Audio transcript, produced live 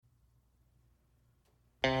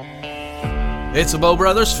It's the Bow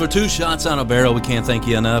Brothers for Two Shots on a Barrel. We can't thank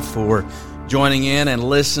you enough for joining in and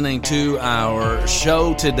listening to our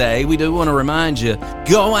show today. We do want to remind you,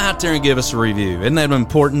 go out there and give us a review. Isn't that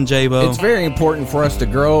important, J-Bo? It's very important for us to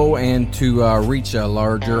grow and to reach a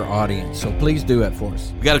larger audience, so please do it for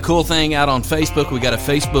us. We got a cool thing out on Facebook. We got a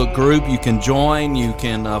Facebook group you can join. You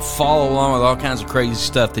can follow along with all kinds of crazy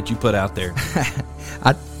stuff that you put out there.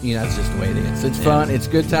 That's just the way it is. It's fun. It's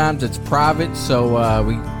good times. It's private, so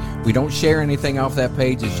we don't share anything off that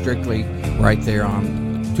page. It's strictly right there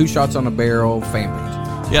on Two Shots on a Barrel fan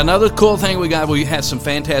page. Yeah, another cool thing we had some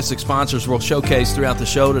fantastic sponsors we'll showcase throughout the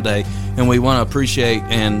show today, and we want to appreciate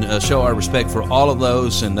and show our respect for all of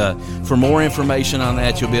those. And for more information on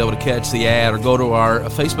that, you'll be able to catch the ad or go to our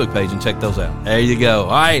Facebook page and check those out. There you go.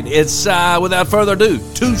 All right, it's without further ado,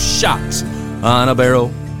 Two Shots on a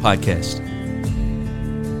Barrel podcast.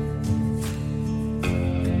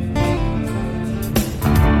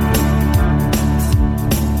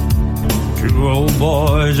 Old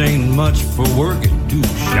boys ain't much for working. 2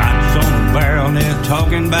 shots on the barrel and they're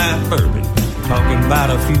talking about bourbon, talking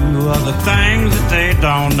about a few other things that they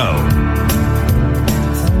don't know.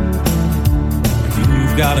 If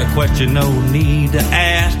you've got a question, no need to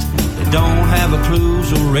ask. They don't have a clue,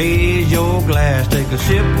 so raise your glass. Take a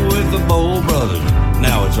sip with the Bow Brothers.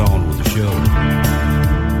 Now it's on with the show.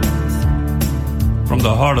 From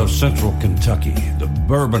the heart of central Kentucky, the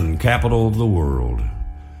bourbon capital of the world,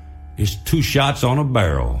 it's 2 Shots on a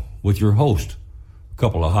Barrel with your host, a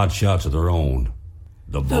couple of hot shots of their own,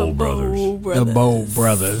 the Bow Brothers. The Bow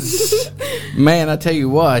Brothers. Man, I tell you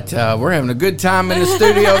what, we're having a good time in the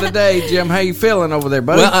studio today. Jim, how you feeling over there,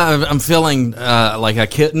 buddy? Well, I'm feeling like I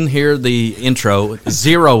couldn't hear the intro,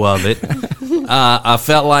 zero of it. I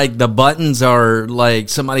felt like the buttons are like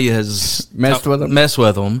somebody has messed with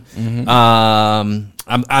them. Mm-hmm.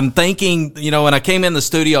 I'm thinking, when I came in the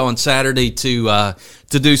studio on Saturday to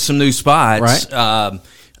do some new spots, right.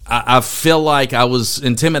 I feel like I was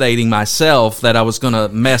intimidating myself that I was going to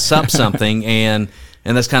mess up something, and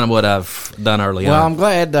that's kind of what I've done early on. Well, I'm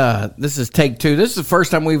glad this is take 2. This is the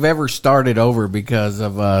first time we've ever started over because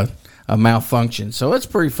of a malfunction, so it's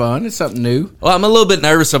pretty fun. It's something new. Well, I'm a little bit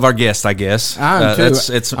nervous of our guest, I guess. I'm too.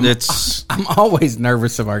 I'm always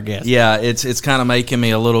nervous of our guest. Yeah, it's kind of making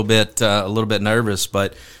me a little bit nervous,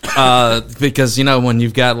 but because when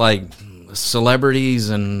you've got like celebrities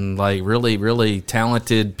and like really really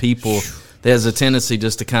talented people, there's a tendency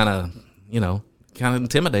just to kind of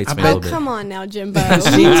intimidates me a little bit. Come on now, Jimbo.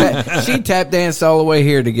 she tap danced all the way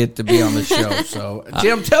here to get to be on the show. So,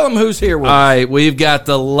 Jim, tell them who's here with us. All right, we've got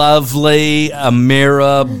the lovely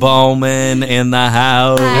Amira Bowman in the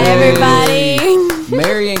house. Hi, everybody.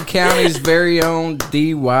 Marion County's very own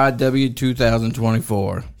DYW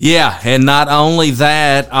 2024. Yeah, and not only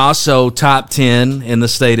that, also top 10 in the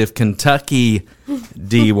state of Kentucky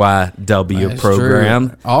DYW That's program.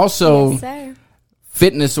 True. Also, yes, sir.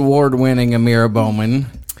 Fitness Award winning Amira Bowman.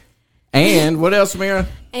 And what else, Amira?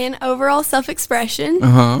 And overall self-expression,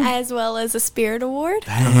 as well as a Spirit Award.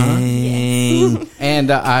 Dang. And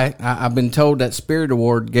I've been told that Spirit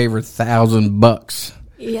Award gave her $1,000.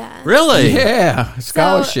 Yeah. Really? Yeah,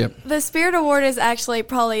 scholarship. So the Spirit Award is actually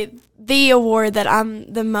probably the award that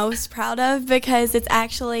I'm the most proud of because it's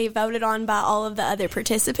actually voted on by all of the other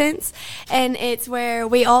participants, and it's where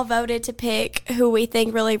we all voted to pick who we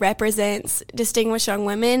think really represents distinguished young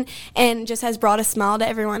women and just has brought a smile to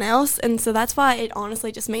everyone else. And so that's why it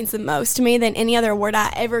honestly just means the most to me than any other award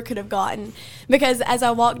I ever could have gotten, because as I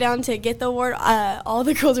walked down to get the award, all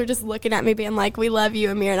the girls are just looking at me being like, "We love you,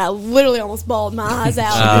 Amir," and I literally almost bawled my eyes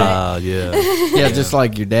out. Yeah, just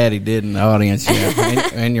like your daddy did in the audience,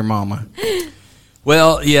 and your mama.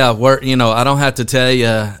 Well, yeah, I don't have to tell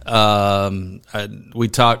you. We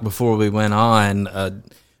talked before we went on,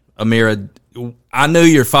 Amira. I knew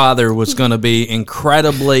your father was going to be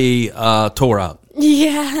incredibly tore up.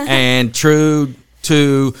 Yeah, and true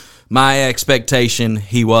to my expectation,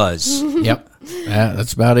 he was. Yep,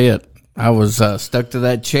 that's about it. I was stuck to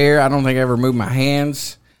that chair. I don't think I ever moved my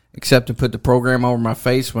hands, except to put the program over my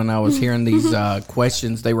face when I was hearing these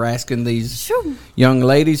questions they were asking these young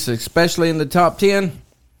ladies, especially in the top 10.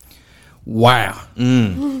 Wow.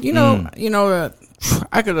 I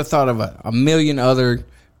could have thought of a million other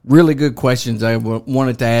really good questions I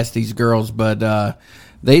wanted to ask these girls, but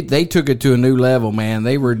they took it to a new level, man.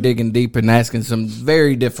 They were digging deep and asking some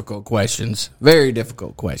very difficult questions. Very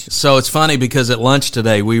difficult questions. So it's funny because at lunch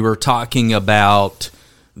today we were talking about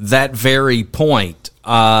that very point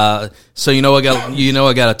So I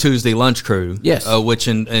got a Tuesday lunch crew. Yes. Which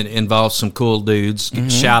involves some cool dudes.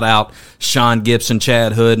 Shout out Sean Gibson,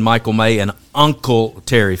 Chad Hood, Michael May, and Uncle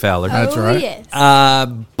Terry Fowler. That's right. Yes.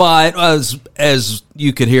 But as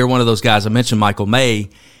you could hear, one of those guys I mentioned, Michael May,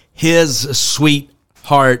 his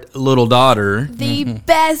sweetheart little daughter. The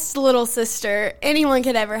best little sister anyone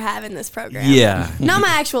could ever have in this program. Yeah. Not my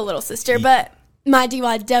actual little sister, but my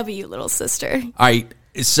DYW little sister. All right.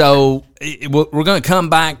 So we're going to come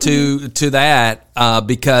back to that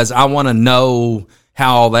because I want to know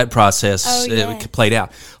how all that process played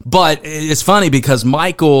out. But it's funny because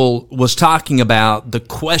Michael was talking about the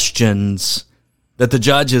questions that the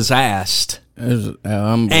judges asked. And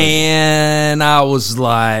I was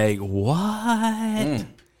like, what?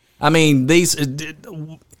 I mean, these.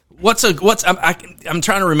 I'm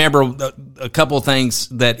trying to remember a couple of things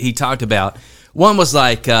that he talked about. One was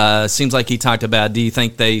like, seems like he talked about, do you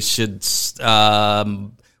think they should,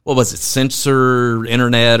 what was it, censor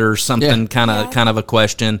internet or something, kind of a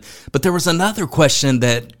question. But there was another question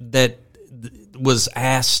that was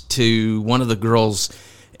asked to one of the girls,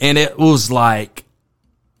 and it was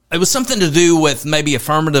something to do with maybe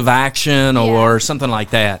affirmative action or something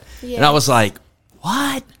like that. Yeah. And I was like,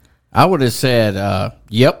 what? I would have said,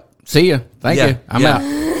 yep, see ya, thank you, I'm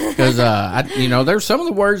out. Because, there's some of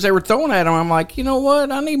the words they were throwing at him. I'm like, you know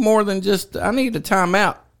what? I need more than I need a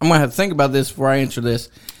timeout. I'm going to have to think about this before I answer this.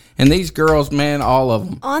 And these girls, man, all of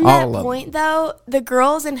them. On that point, though, the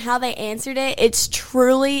girls and how they answered it, it's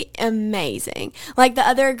truly amazing. Like the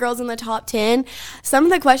other girls in the top 10, some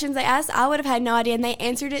of the questions they asked, I would have had no idea, and they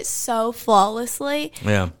answered it so flawlessly.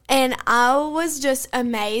 Yeah. And I was just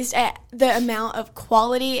amazed at the amount of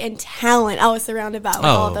quality and talent I was surrounded by with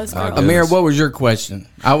all of those girls. Amira, what was your question?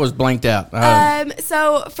 I was blanked out.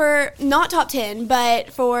 So for not top 10,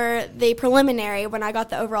 but for the preliminary, when I got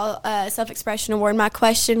the overall self-expression award, my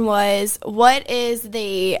question was, what is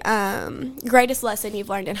the greatest lesson you've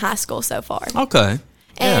learned in high school so far? Okay.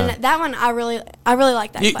 And that one, I really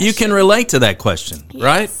like that question. You can relate to that question,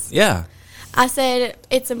 right? Yeah. I said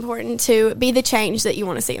it's important to be the change that you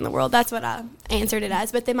want to see in the world. That's what I answered it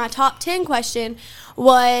as. But then my top 10 question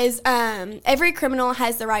was, every criminal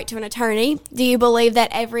has the right to an attorney. Do you believe that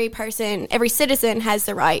every citizen has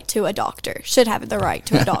the right to a doctor, should have the right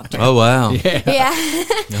to a doctor? Oh, wow. Yeah.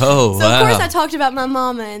 Oh, so, of course, I talked about my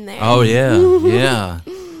mama in there. Oh, yeah. Yeah.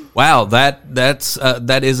 Wow,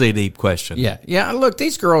 that is a deep question. Yeah. Look,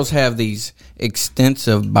 these girls have these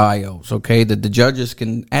extensive bios, okay, that the judges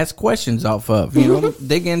can ask questions off of.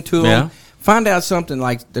 Dig into them, find out something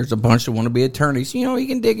like there's a bunch that want to be attorneys. You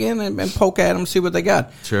can dig in and poke at them, see what they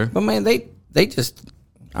got. Sure. But man, they just,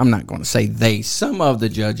 I'm not going to say some of the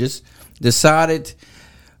judges decided,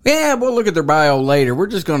 we'll look at their bio later. We're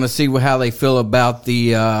just going to see how they feel about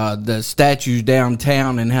the statues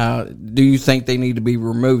downtown and how do you think they need to be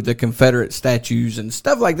removed, the Confederate statues and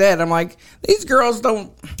stuff like that. I'm like, these girls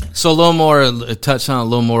don't. So a little more, touch on a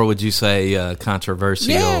little more, would you say, controversial?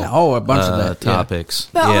 Yeah, a bunch of that topics.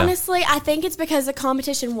 But honestly, I think it's because the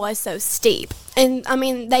competition was so steep. And, I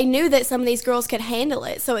mean, they knew that some of these girls could handle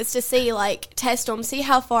it. So it's to see, test them, see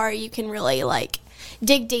how far you can really,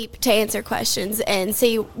 dig deep to answer questions and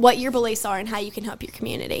see what your beliefs are and how you can help your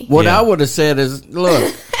community. What I would have said is,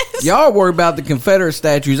 look, y'all worry about the Confederate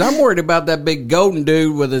statues. I'm worried about that big golden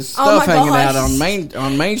dude with his stuff hanging out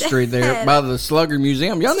on Main Street there by the Slugger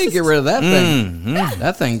Museum. Y'all need to get rid of that thing.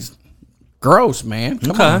 That thing's gross, man.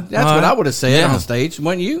 Come on. That's what I would have said on stage,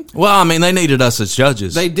 wouldn't you? Well, I mean, they needed us as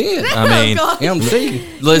judges. They did. I mean, MC.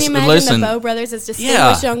 Can you imagine the Bow brothers as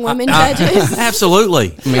distinguished young women judges?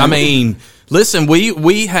 Absolutely. I mean, listen, we've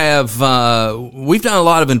done a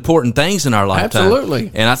lot of important things in our lifetime.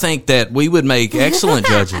 Absolutely. And I think that we would make excellent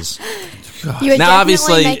judges. You would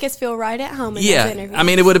definitely make us feel right at home in those interviews. I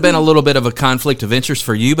mean, it would have been a little bit of a conflict of interest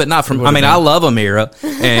for you, but not from. I mean, I love Amira,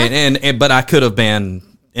 and but I could have been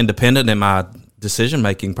independent in my decision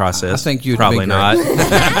making process. I think you'd probably not.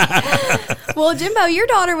 Well, Jimbo, your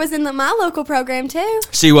daughter was in my local program too.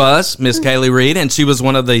 She was Miss Kaylee Reed, and she was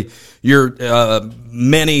one of your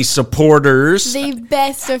many supporters. The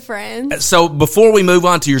best of friends. So before we move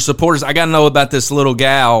on to your supporters, I got to know about this little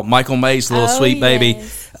gal, Michael May's little sweet baby.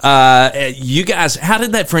 You guys, how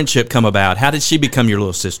did that friendship come about? How did she become your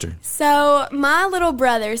little sister? So my little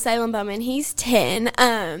brother, Salem Bowman, he's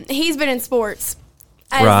 10. He's been in sports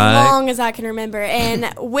as Right. long as I can remember.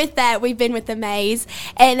 And with that, we've been with the Mays.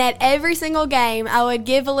 And at every single game, I would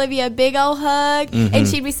give Olivia a big old hug, and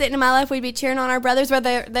she'd be sitting to my left. We'd be cheering on our brothers,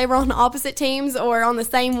 whether they were on opposite teams or on the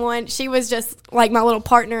same one. She was just like my little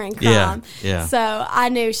partner in crime. Yeah. So I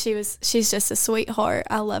knew she's just a sweetheart.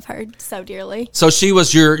 I love her so dearly. So she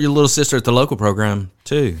was your little sister at the local program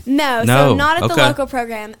too? No, No, so not at the okay. local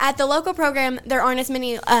program. At the local program, there aren't as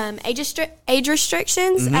many age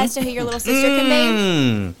restrictions as to who your little sister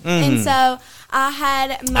can be. And so I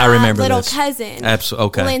had my little this. cousin,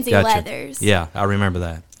 Okay, Lindsay gotcha. Leathers. Yeah, I remember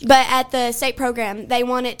that. But at the state program, they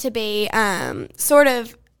want it to be sort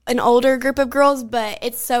of an older group of girls, but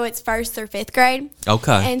it's first through fifth grade.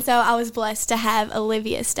 Okay. And so I was blessed to have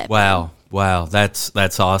Olivia step in. Wow,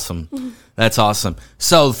 that's awesome. That's awesome.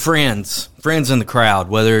 So friends in the crowd,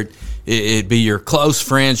 whether it be your close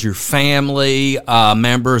friends, your family,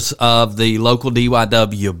 members of the local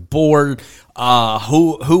DYW board,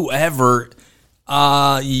 whoever.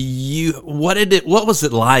 What was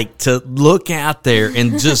it like to look out there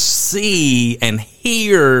and just see and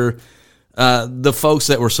hear the folks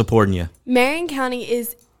that were supporting you? Marion County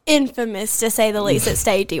is infamous, to say the least, at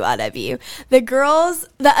state DYW.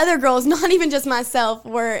 The other girls, not even just myself,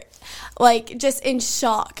 were like just in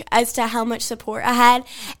shock as to how much support I had,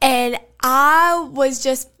 and I was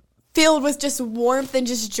just filled with just warmth and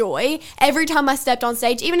just joy every time I stepped on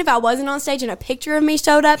stage. Even if I wasn't on stage and a picture of me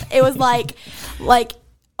showed up, it was like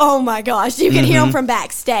oh my gosh, you could hear them from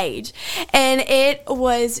backstage. And it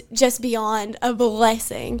was just beyond a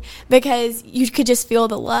blessing because you could just feel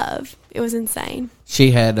the love. It was insane. She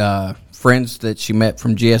had friends that she met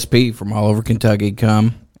from GSP from all over Kentucky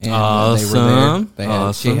come. And Awesome. They were there.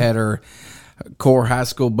 Awesome. She had her core high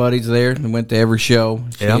school buddies there and went to every show.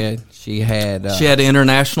 She had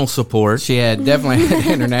international support. She had definitely had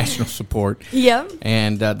international support. Yep.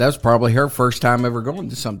 And that was probably her first time ever going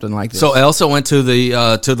to something like this. So Elsa went to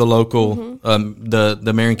the local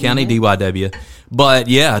the Marion County DYW, but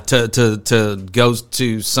yeah, to go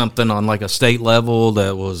to something on like a state level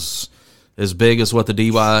that was as big as what the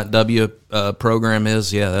DYW program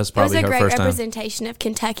is. Yeah, that's probably her first time. It was a great first time. representation of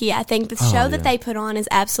Kentucky. I think the show that they put on is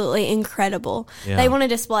absolutely incredible. Yeah. They want to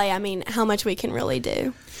display, how much we can really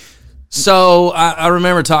do. So I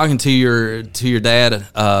remember talking to your dad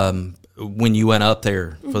when you went up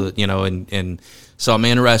there for the, and so I'm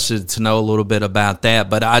interested to know a little bit about that.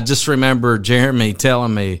 But I just remember Jeremy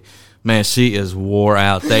telling me, man, she is wore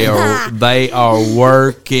out. They are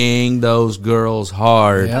working those girls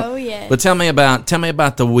hard. Yep. Oh yeah. But tell me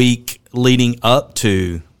about the week leading up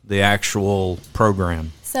to the actual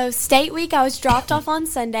program. So state week, I was dropped off on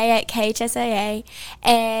Sunday at KHSAA,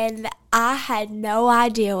 and I had no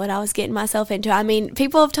idea what I was getting myself into.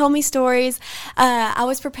 People have told me stories. I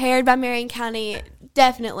was prepared by Marion County,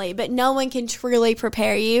 definitely, but no one can truly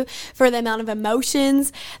prepare you for the amount of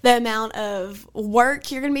emotions, the amount of work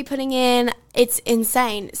you're going to be putting in. It's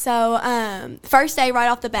insane. So first day, right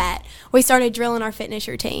off the bat, we started drilling our fitness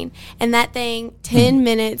routine, and that thing, 10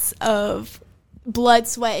 minutes of blood,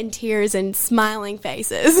 sweat, and tears and smiling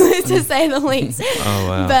faces, to say the least. Oh,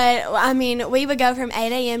 wow. But, we would go from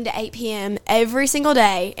 8 a.m. to 8 p.m. every single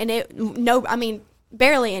day, and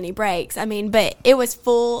barely any breaks. But it was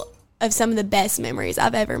full of some of the best memories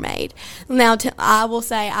I've ever made. Now, I will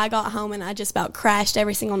say I got home and I just about crashed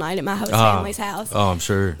every single night at my host family's house. Oh, I'm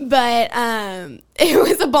sure. But it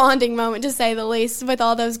was a bonding moment, to say the least, with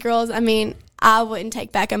all those girls. I wouldn't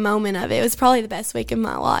take back a moment of it. It was probably the best week of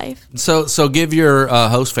my life. So give your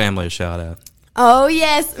host family a shout out. Oh,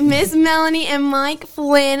 yes. Miss Melanie and Mike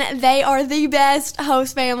Flynn, they are the best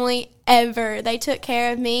host family ever. They took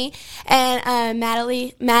care of me and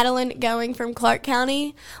Madeline going from Clark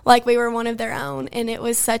County like we were one of their own. And it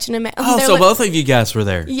was such an amazing... Oh, so both of you guys were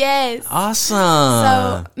there. Yes. Awesome.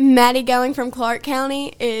 So Maddie going from Clark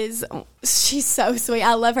County she's so sweet.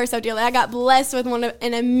 I love her so dearly. I got blessed with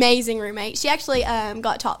an amazing roommate. She actually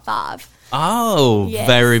got top 5. Oh, yes.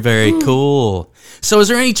 Very, very cool. So is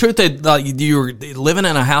there any truth that you were living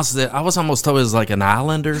in a house that I was almost told it was like an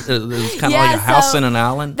island, or it was kind of like a house in an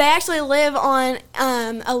island? They actually live on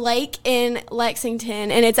a lake in Lexington,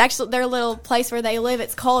 and it's actually their little place where they live.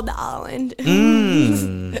 It's called the Island.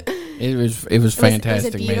 It was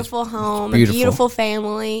fantastic. It was a beautiful home, beautiful. A beautiful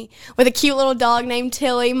family with a cute little dog named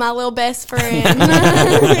Tilly, my little best friend.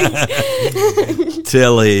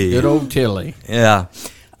 Tilly. Good old Tilly. Yeah.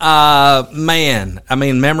 Man,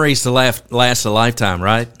 memories to last a lifetime,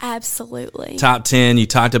 right? Absolutely. Top 10, you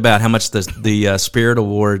talked about how much the Spirit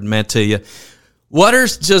Award meant to you. What are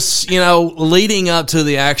just, leading up to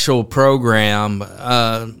the actual program,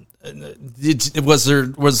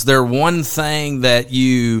 was there one thing that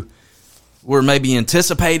you were maybe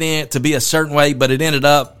anticipating it to be a certain way, but it ended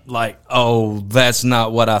up like, oh, that's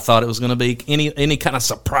not what I thought it was going to be? Any kind of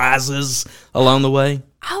surprises along the way?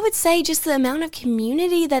 I would say just the amount of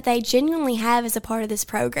community that they genuinely have as a part of this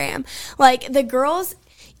program. Like, the girls,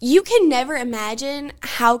 you can never imagine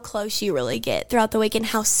how close you really get throughout the week and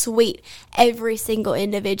how sweet every single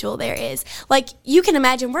individual there is. Like, you can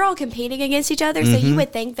imagine we're all competing against each other, so you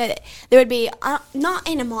would think that there would be not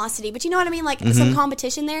animosity, but you know what I mean? Like, some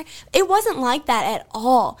competition there. It wasn't like that at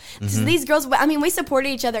all. So these girls, I mean, we supported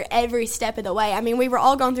each other every step of the way. I mean, we were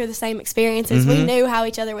all going through the same experiences. We knew how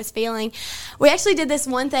each other was feeling. We actually did this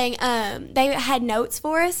one thing. They had notes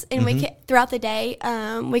for us, and we could, throughout the day,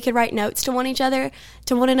 we could write notes to one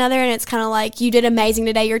another, and it's kind of like, you did amazing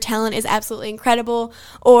today, your talent is absolutely incredible.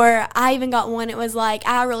 Or I even got one, it was like,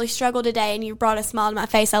 I really struggled today and you brought a smile to my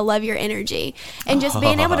face, I love your energy. And just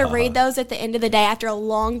being able to read those at the end of the day after a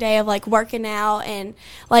long day of like working out and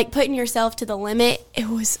like putting yourself to the limit, it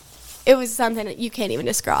was something that you can't even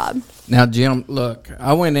describe. Now, Jim, look,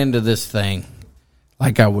 I went into this thing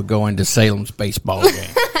like I would go into Salem's baseball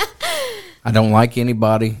game. I don't like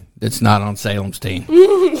anybody that's not on Salem's team.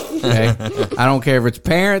 Okay? I don't care if it's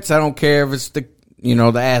parents. I don't care if it's the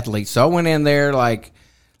athletes. So I went in there like,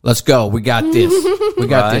 let's go. We got this. We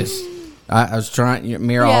got this. I was trying,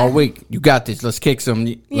 Amira, all week. You got this. Let's kick some.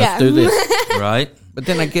 Let's do this. Right. But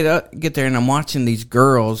then I get there and I'm watching these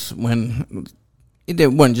girls when it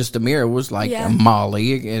wasn't just Amira. It was like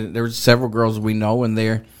Molly. And there was several girls we know in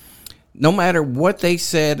there. No matter what they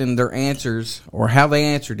said in their answers or how they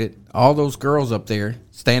answered it, all those girls up there,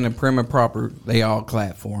 standing prim and proper, they all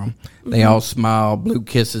clap for them. They all smile, blew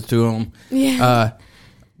kisses to them. Yeah.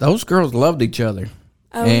 Those girls loved each other.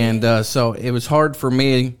 Oh, and so it was hard for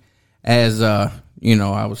me as, I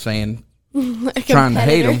was saying, trying to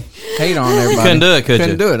hate on everybody. Couldn't do it,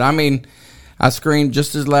 Couldn't do it. I mean, I screamed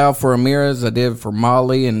just as loud for Amira as I did for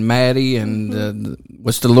Molly and Maddie and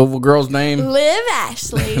what's the Louisville girl's name? Liv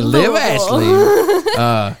Ashley. Liv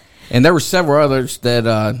Ashley. And there were several others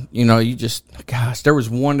that, you just, gosh, there was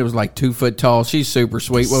one that was like 2 foot tall. She's super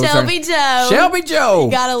sweet. What Shelby was Joe. Shelby Joe.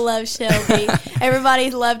 You gotta love Shelby.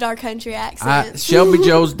 Everybody loved our country accents. Shelby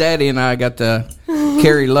Joe's daddy and I got to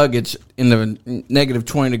carry luggage in the negative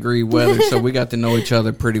 20-degree weather, so we got to know each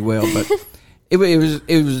other pretty well. But it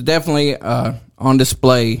was definitely on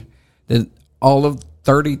display that all of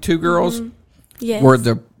 32 girls were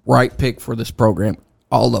the right pick for this program.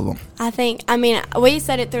 All of them. I mean, we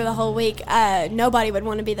said it through the whole week. Nobody would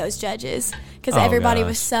want to be those judges because everybody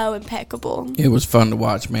was so impeccable. It was fun to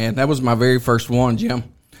watch, man. That was my very first one, Jim.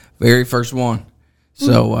 Very first one.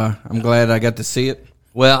 So I'm glad I got to see it.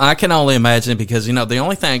 Well, I can only imagine because, the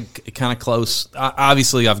only thing kind of close,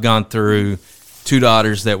 obviously I've gone through 2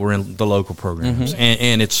 daughters that were in the local programs,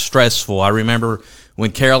 and it's stressful. I remember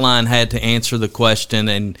when Caroline had to answer the question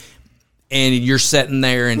and you're sitting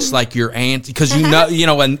there and it's like your aunt, because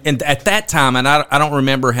and at that time, and I don't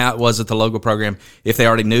remember how it was at the local program, if they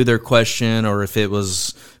already knew their question or if it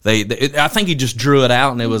was I think you just drew it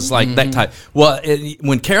out and it was like that type. Well,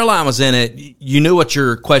 when Caroline was in it, you knew what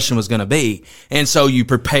your question was going to be, and so you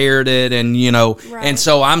prepared it, and and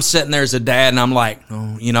so I'm sitting there as a dad, and I'm like,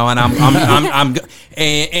 and I'm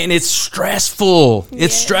and it's stressful.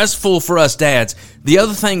 It's stressful for us dads. The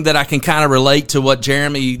other thing that I can kind of relate to what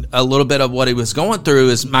Jeremy, a little bit of what he was going through,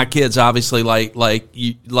 is my kids obviously like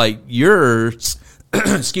yours.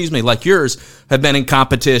 Excuse me, like yours, have been in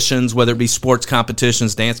competitions, whether it be sports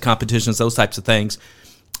competitions, dance competitions, those types of things.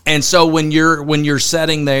 And so when you're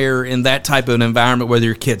sitting there in that type of an environment, whether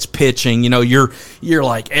your kid's pitching, you're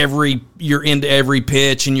like you're into every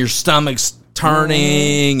pitch and your stomach's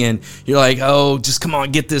turning and you're like, oh, just come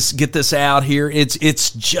on, get this out here.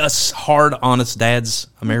 It's just hard on us dads,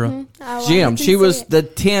 Amira. Jim, she was the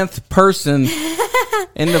 10th person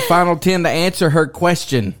in the final 10 to answer her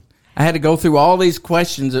question. I had to go through all these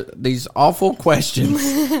questions, these awful questions.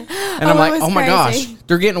 And I'm like, oh my gosh,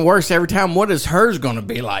 they're getting worse every time. What is hers going to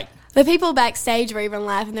be like? The people backstage were even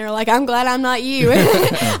laughing. They were like, I'm glad I'm not you.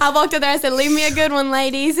 I walked up there, I said, leave me a good one,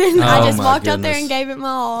 ladies. And I just walked up there and gave it my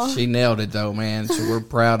all. She nailed it, though, man. So we're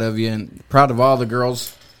proud of you and proud of all the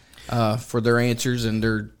girls for their answers and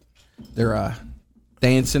their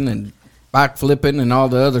dancing and back flipping and all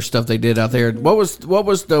the other stuff they did out there. What was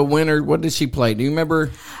the winner? What did she play? Do you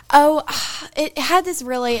remember? Oh, it had this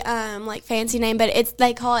really fancy name, but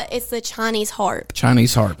they call it's the Chinese harp.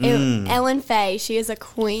 Chinese harp. Ellen Fay, she is a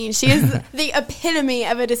queen. She is the epitome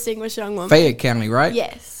of a distinguished young woman. Fayette County, right?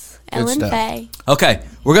 Yes, Ellen Fay. Okay,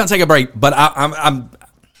 we're gonna take a break, but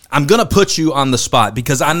I'm gonna put you on the spot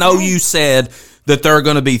because I know you said that there are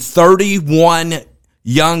going to be 31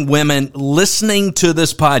 young women listening to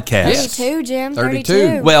this podcast. 32, Jim.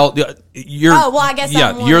 32. Well, you're. Oh, well, I guess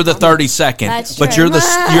I'm one you're of the them. 32nd, That's but true. you're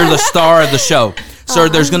the star of the show. So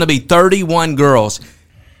there's going to be 31 girls.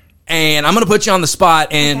 And I'm going to put you on the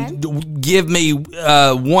spot and give me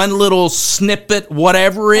one little snippet,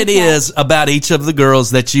 whatever it is, about each of the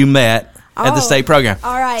girls that you met at the state program.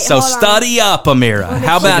 All right. So study up, Amira.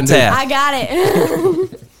 How about that? I got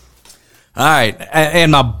it. All right.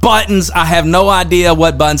 And my buttons, I have no idea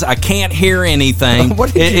what buttons. I can't hear anything.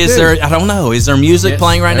 What did you Is do? there? I don't know. Is there music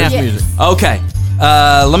playing right now? there's music. Okay.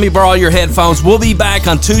 Let me borrow your headphones. We'll be back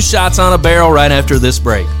on Two Shots on a Barrel right after this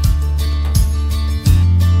break.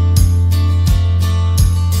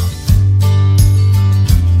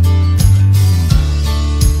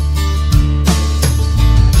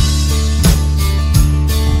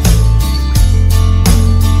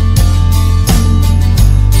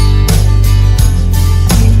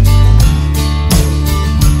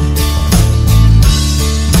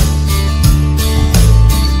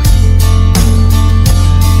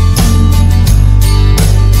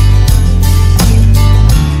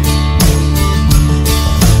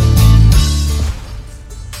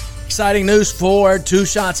 Exciting news for Two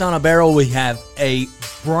Shots on a Barrel. We have a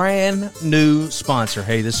brand new sponsor.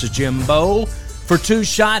 Hey, this is Jimbo for Two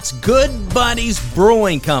Shots. Good Buddies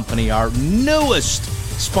Brewing Company, our newest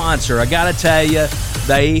sponsor. I got to tell you,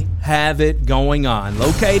 they have it going on.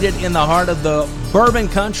 Located in the heart of the bourbon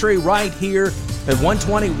country right here at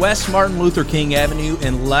 120 West Martin Luther King Avenue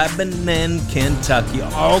in Lebanon, Kentucky.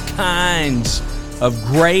 All kinds of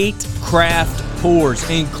great craft pours,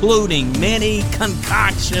 including many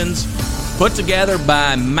concoctions put together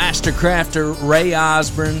by master crafter Ray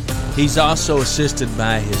Osborne. He's also assisted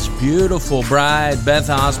by his beautiful bride, Beth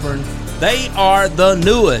Osborne. They are the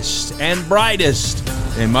newest and brightest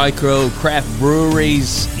in micro craft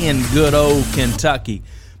breweries in good old Kentucky.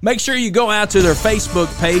 Make sure you go out to their Facebook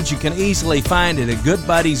page. You can easily find it at Good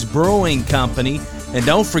Buddies Brewing Company. And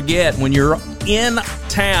don't forget, when you're in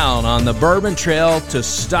town on the Bourbon Trail, to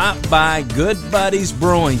stop by Good Buddies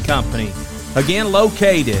Brewing Company. Again,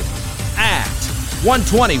 located at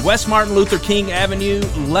 120 West Martin Luther King Avenue,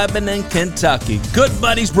 Lebanon, Kentucky. Good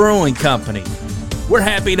Buddies Brewing Company. We're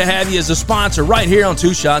happy to have you as a sponsor right here on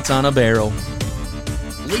Two Shots on a Barrel.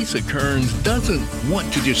 Lisa Kearns doesn't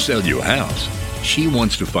want to just sell you a house. She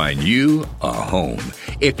wants to find you a home.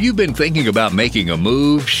 If you've been thinking about making a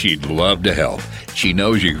move, she'd love to help. She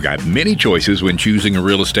knows you've got many choices when choosing a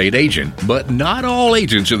real estate agent, but not all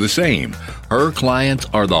agents are the same. Her clients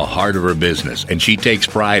are the heart of her business, and she takes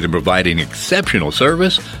pride in providing exceptional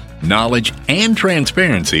service, knowledge, and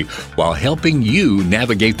transparency while helping you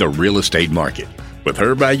navigate the real estate market. With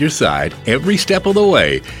her by your side every step of the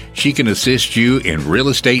way, she can assist you in real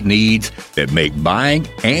estate needs that make buying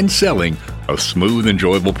and selling a smooth,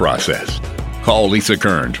 enjoyable process. Call Lisa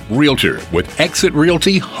Kearns, Realtor with Exit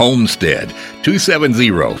Realty Homestead,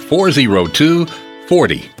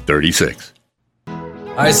 270-402-4036.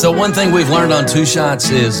 All right, so one thing we've learned on Two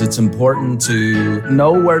Shots is it's important to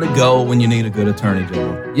know where to go when you need a good attorney,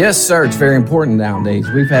 Joe. Yes, sir. It's very important nowadays.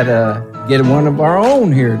 We've had to get one of our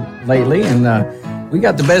own here lately, and we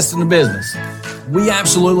got the best in the business. We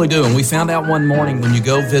absolutely do, and we found out one morning when you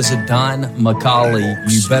go visit Don McCauley,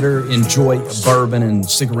 you better enjoy bourbon and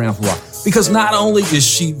stick around for a while. Because not only is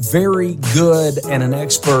she very good and an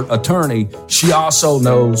expert attorney, she also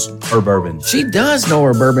knows her bourbon. She does know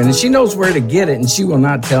her bourbon, and she knows where to get it, and she will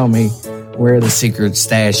not tell me where the secret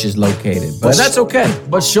stash is located. But that's okay.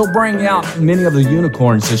 But she'll bring out many of the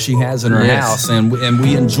unicorns that she has in her house, and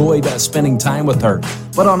we enjoyed spending time with her.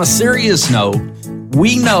 But on a serious note,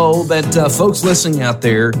 we know that folks listening out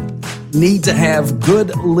there need to have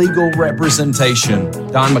good legal representation.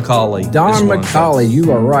 Don McCauley. Don McCauley, you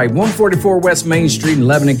are right. 144 West Main Street in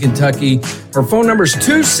Lebanon, Kentucky. Her phone number is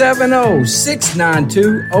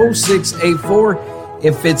 270-692-0684.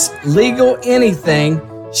 If it's legal anything,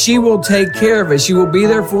 she will take care of it. She will be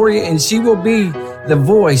there for you, and she will be the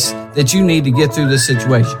voice that you need to get through this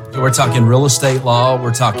situation. We're talking real estate law.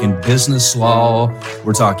 We're talking business law.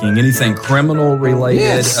 We're talking anything criminal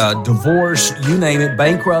related, divorce, you name it,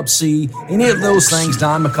 bankruptcy, any of those things.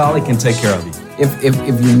 Don McCauley can take care of you. If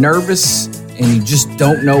you're nervous and you just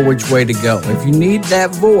don't know which way to go, if you need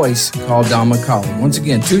that voice, call Don McCauley. Once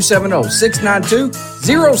again,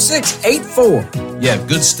 270-692-0684. Yeah,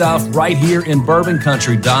 good stuff right here in Bourbon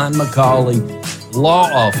Country. Don McCauley, Law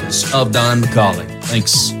Office of Don McCauley.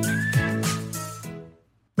 Thanks.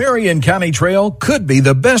 Marion County Trail could be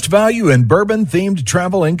the best value in bourbon-themed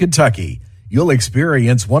travel in Kentucky. You'll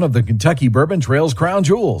experience one of the Kentucky Bourbon Trail's crown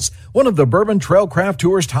jewels, one of the Bourbon Trail Craft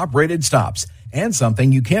Tour's top-rated stops, and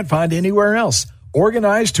something you can't find anywhere else,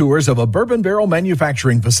 Organized tours of a bourbon barrel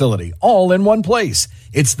manufacturing facility, all in one place.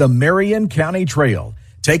 It's the Marion County Trail.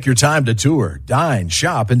 Take your time to tour, dine,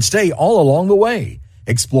 shop, and stay all along the way.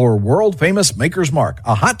 Explore world-famous Maker's Mark,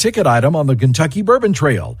 a hot ticket item on the Kentucky Bourbon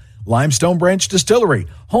Trail. Limestone Branch Distillery,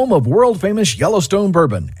 home of world-famous Yellowstone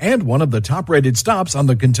bourbon, and one of the top-rated stops on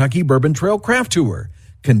the Kentucky Bourbon Trail Craft Tour.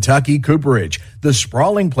 Kentucky Cooperage, the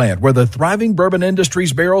sprawling plant where the thriving bourbon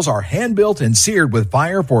industry's barrels are hand-built and seared with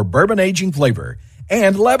fire for bourbon aging flavor.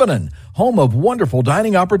 And Lebanon, home of wonderful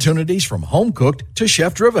dining opportunities from home-cooked to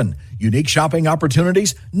chef-driven. Unique shopping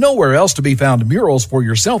opportunities, nowhere else to be found murals for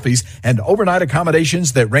your selfies, and overnight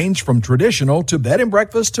accommodations that range from traditional to bed and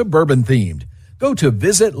breakfast to bourbon-themed. Go to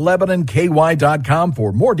visitlebanonky.com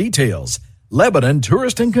for more details. Lebanon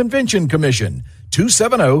Tourist and Convention Commission,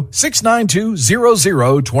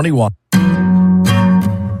 270-692-0021.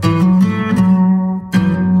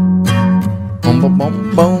 Boom, boom,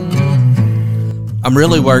 boom, boom. I'm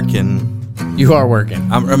really working. You are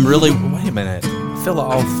working. I'm really. Wait a minute. I feel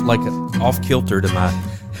off kilter to my.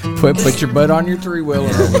 Put your butt on your three-wheeler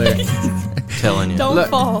over there. Telling you. Don't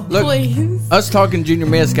fall, please. Us talking Junior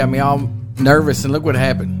Miss got me all nervous, and look what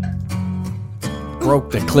happened.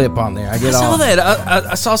 Broke the clip on there. I saw that.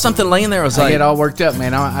 I saw something laying there. I was I like, get all worked up,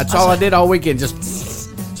 man. That's all I did all weekend.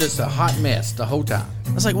 Just a hot mess the whole time.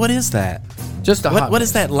 I was like, what is that? Just a hot What mess.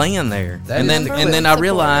 is that laying there? That and is then I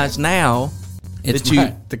realized now it's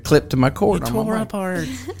that the clip to my cord. you tore apart.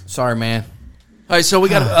 Sorry, man. All right, so we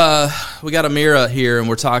got Amira here, and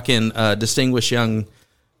we're talking distinguished young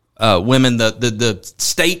women. The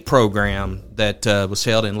state program that was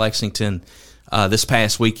held in Lexington this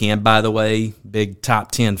past weekend. By the way, big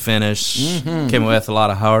top 10 finish. Came with a lot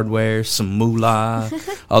of hardware, some moolah,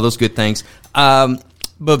 all those good things.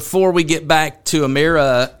 Before we get back to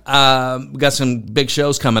Amira, we got some big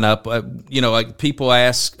shows coming up. Like people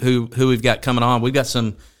ask who we've got coming on. We got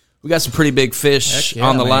some pretty big fish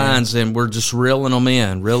on the lines, and we're just reeling them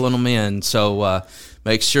in. So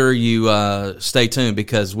make sure you stay tuned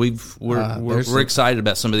because we're excited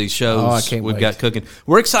about some of these shows we've got cooking.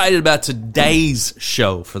 We're excited about today's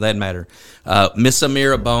show, for that matter. Miss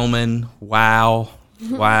Amira Bowman, wow,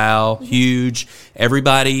 huge.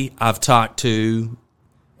 Everybody I've talked to,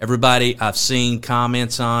 everybody I've seen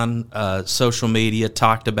comments on social media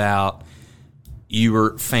talked about. You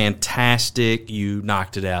were fantastic. You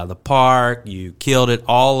knocked it out of the park. You killed it.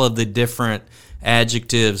 All of the different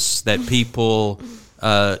adjectives that people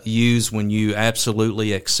use when you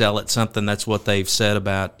absolutely excel at something, that's what they've said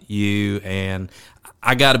about you. And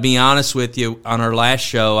I got to be honest with you. On our last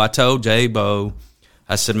show, I told J-Bo,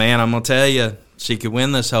 I said, man, I'm going to tell you, she could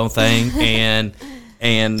win this whole thing. and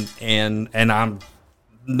I'm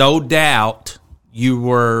no doubt you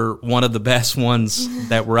were one of the best ones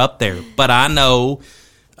that were up there. But I know,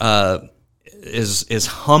 as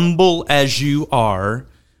humble as you are,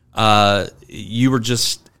 you were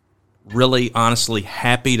just really, honestly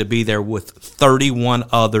happy to be there with 31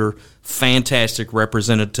 other fantastic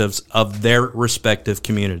representatives of their respective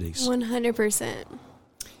communities. 100%.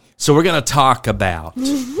 So we're going to talk about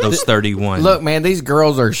those 31. Look, man, these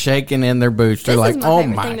girls are shaking in their boots. They're This like, is my oh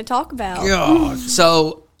favorite my thing to talk about. gosh.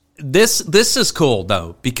 So this is cool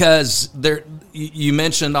though, because you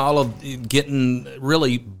mentioned all of getting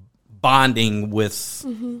really bonding with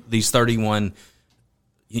these 31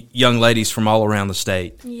 young ladies from all around the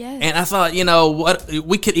state. Yes. And I thought, what,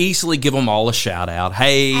 we could easily give them all a shout out.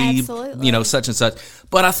 Hey, Absolutely. Such and such.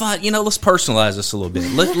 But I thought, let's personalize this a little bit.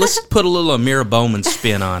 Let's put a little Amira Bowman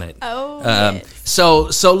spin on it. Yes. So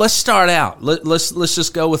let's start out. Let's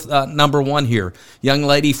just go with number one here. Young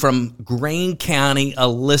lady from Greene County,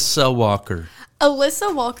 Alyssa Walker.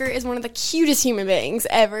 Alyssa Walker is one of the cutest human beings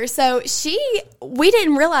ever. So we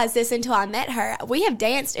didn't realize this until I met her. We have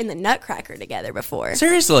danced in the Nutcracker together before.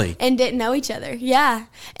 Seriously? And didn't know each other. Yeah.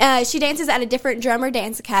 She dances at a different drummer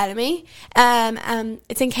dance academy.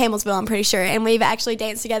 It's in Camelsville, I'm pretty sure. And we've actually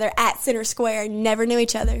danced together at Center Square. Never knew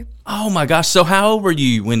each other. Oh my gosh. So how old were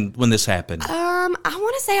you when this happened? I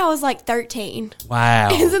want to say I was like 13. Wow.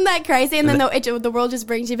 Isn't that crazy? And then the world just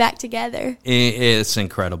brings you back together. It's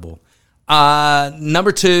incredible.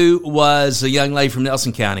 Number two was a young lady from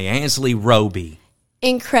Nelson County, Ansley Roby.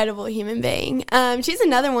 Incredible human being. She's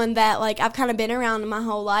another one that I've kind of been around my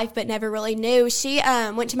whole life but never really knew. She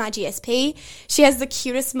went to my GSP. She has the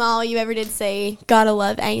cutest smile you ever did see. Gotta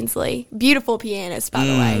love Ainsley. Beautiful pianist, by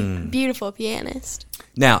the way. Beautiful pianist.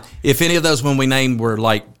 Now, if any of those when we named were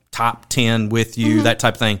like top 10 with you, that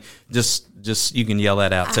type of thing, just you can yell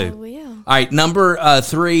that out too. I will. All right, number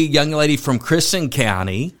three, young lady from Crescent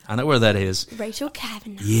County. I know where that is. Rachel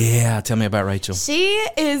Kavanaugh. Yeah, tell me about Rachel. She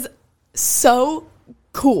is so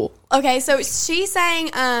cool. Okay, so she sang,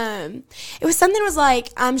 it was something was like,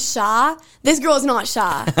 I'm shy. This girl is not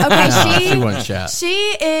shy. Okay, She wasn't shy.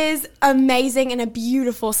 She is amazing and a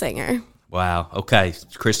beautiful singer. Wow. Okay.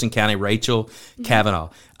 Christian County, Rachel Kavanaugh.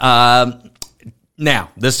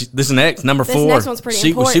 Now, this next, number This 4. next one's pretty she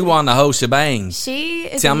important. won the whole shebang. She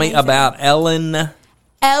is Tell me amazing. about Ellen.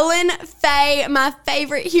 Ellen Faye, my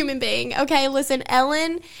favorite human being. Okay, listen,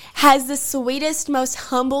 Ellen has the sweetest, most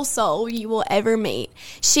humble soul you will ever meet.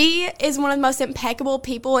 She is one of the most impeccable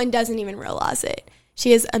people and doesn't even realize it.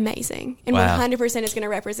 She is amazing and Wow. 100% is going to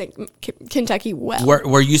represent Kentucky well.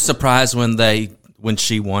 Were you surprised when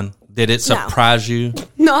she won? Did it surprise you?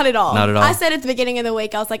 Not at all. Not at all. I said at the beginning of the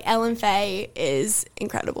week, I was like, Ellen Faye is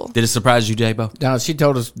incredible. Did it surprise you, J-Bo? No, she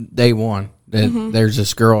told us day one that there's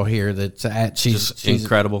this girl here that's she's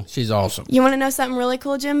incredible. She's awesome. You want to know something really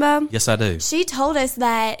cool, Jimbo? Yes, I do. She told us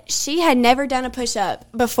that she had never done a push-up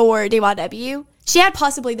before DYW. She had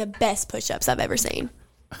possibly the best push-ups I've ever seen.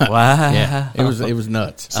 Wow. Yeah, it was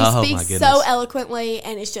nuts. She Oh, my speaks goodness. so eloquently,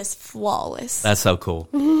 and it's just flawless. That's so cool.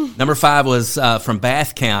 Number 5 was from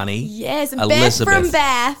Bath County. Yes, Elizabeth. Beth from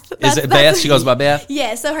Bath. Is it Beth? She goes by Beth?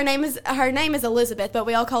 Yeah, so her name is Elizabeth, but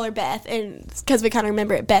we all call her Beth, and because we kind of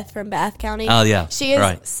remember it, Beth from Bath County. Oh, yeah. She is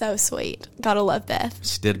Right. so sweet. Gotta love Beth.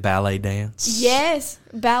 She did ballet dance. Yes,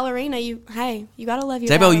 ballerina. You gotta love your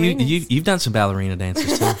J-Bo, ballerinas. you've done some ballerina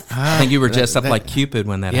dances too. I think you were dressed up like Cupid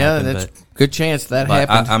when that Yeah, happened. that's good chance that But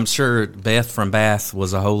happened. I'm sure Beth from Bath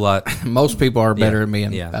was a whole lot. Most people are better than me.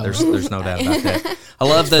 In Yeah, ballet. there's no doubt about that. I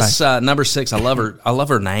love this number 6. I love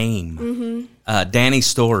her name. Danny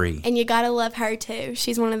Story. And you gotta love her too.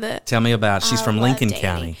 She's one of the. Tell me about. She's I from love Lincoln Danny.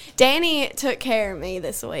 County. Danny took care of me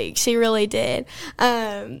this week. She really did.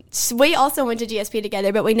 We also went to GSP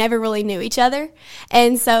together, but we never really knew each other,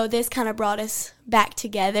 and so this kind of brought us back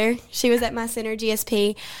together. She was at my center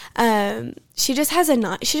GSP. She just has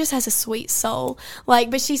a sweet soul.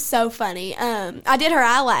 But she's so funny. I did her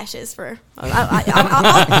eyelashes for. I'll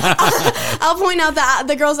point out that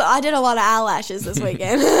the girls. I did a lot of eyelashes this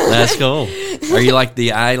weekend. That's cool. Are you like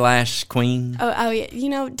the eyelash queen? Oh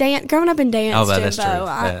yeah, growing up in dance, Oh, that's Jimbo, true.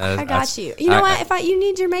 I got you. You know what? If you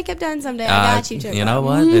need your makeup done someday, I got you, Jimbo. You know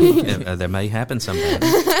what? If that may happen someday.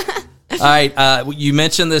 All right. You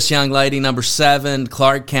mentioned this young lady, number 7,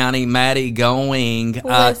 Clark County, Maddie Going.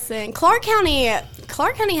 Listen, Clark County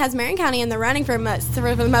has Marion County in the running for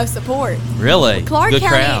the most support. Really? Clark Good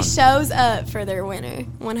County crowd. shows up for their winner,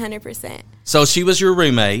 100%. So she was your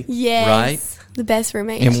roommate, Yes, right? the best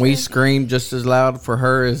roommate. And we Sure. screamed just as loud for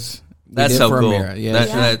her as we That's did so for cool. Amira.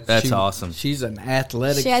 Yeah, That's awesome. She's an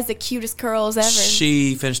athletic. She has the cutest curls ever.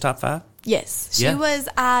 She finished top 5? Yes, she Yeah. was.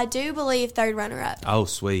 I do believe third runner-up. Oh,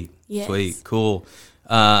 sweet. Yes. Sweet. Cool.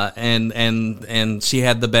 And she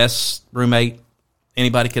had the best roommate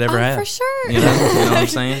anybody could ever have. For sure. You know what I'm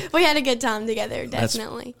saying? We had a good time together,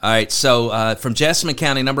 definitely. All right. So from Jessamine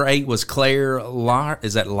County, number 8 was Claire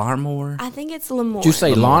Is that Larmore? I think it's Lemoore. Did you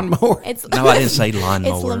say lawnmower? It's No, I didn't say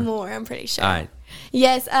lawnmower. It's Lemoore, I'm pretty sure. All right.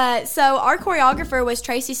 Yes, so our choreographer was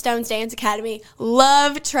Tracy Stone's Dance Academy.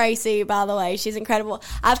 Love Tracy, by the way. She's incredible.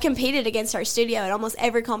 I've competed against her studio at almost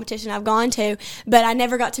every competition I've gone to, but I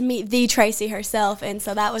never got to meet the Tracy herself, and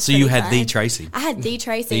so that was So you pretty had fun. the Tracy. I had the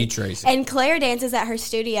Tracy. The Tracy. And Claire dances at her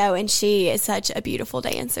studio, and she is such a beautiful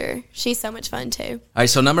dancer. She's so much fun, too. All right.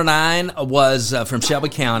 So number 9 was from Shelby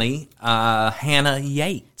County, Hannah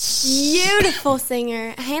Yates. Beautiful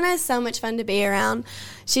singer. Hannah is so much fun to be around.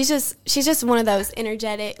 She's just one of those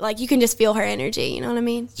energetic, you can just feel her energy, you know what I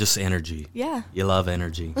mean? Just energy. Yeah. You love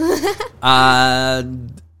energy.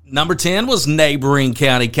 Number 10 was neighboring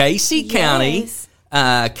county, Casey County, Yes.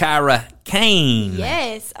 Kyra Kane.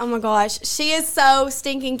 Yes. Oh my gosh. She is so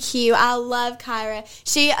stinking cute. I love Kyra.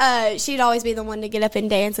 She'd always be the one to get up and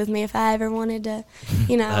dance with me if I ever wanted to,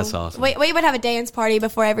 That's awesome. We would have a dance party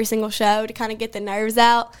before every single show to kind of get the nerves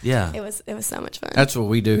out. Yeah. It was so much fun. That's what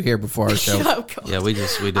we do here before our show. Oh, God. Yeah, we do.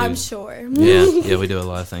 I'm sure. Yeah, we do a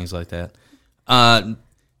lot of things like that.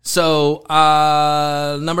 So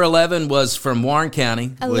number 11 was from Warren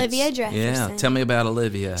County. Olivia Jefferson. Yeah, tell me about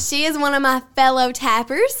Olivia. She is one of my fellow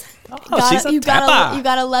tappers. she's a you tapper.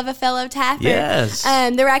 gotta love a fellow tapper. Yes.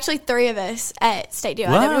 There were actually 3 of us at State DIW,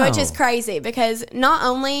 Wow. which is crazy because not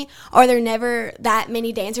only are there never that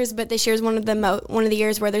many dancers, but this year is one of the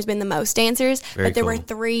years where there's been the most dancers. Very but there were cool.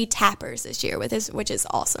 3 tappers this year which is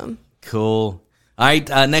awesome. Cool. All right,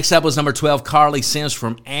 next up was number 12, Carly Sims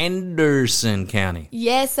from Anderson County.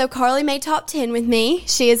 Yes, so Carly made top 10 with me.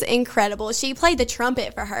 She is incredible. She played the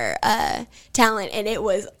trumpet for her talent, and it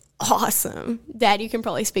was awesome. Dad, you can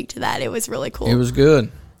probably speak to that. It was really cool. It was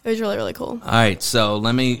good. It was really, really cool. All right, so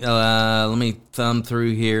let me thumb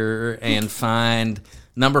through here and find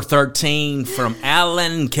Number 13 from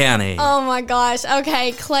Allen County. Oh my gosh.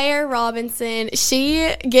 Okay, Claire Robinson.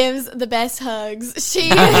 She gives the best hugs.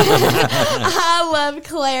 I love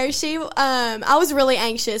Claire. I was really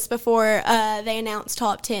anxious before they announced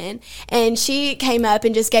top 10, and she came up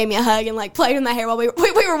and just gave me a hug and like played with my hair while we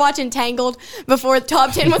were watching Tangled before the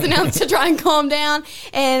top 10 was announced to try and calm down.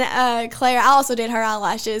 And Claire, I also did her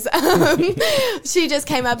eyelashes. She just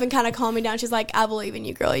came up and kind of calmed me down. She's like, "I believe in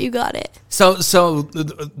you, girl. You got it." So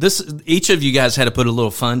each of you guys had to put a little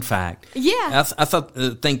fun fact. Yeah. I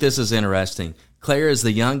think this is interesting. Claire is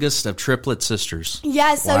the youngest of triplet sisters.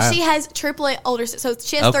 Yeah, so Wow. she has triplet older. So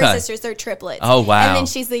she has three sisters. They're triplets. Oh, wow. And then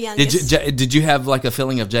she's the youngest. Did you have like a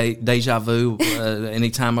feeling of deja vu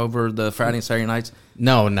anytime over the Friday and Saturday nights?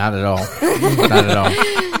 No, not at all. Not at all.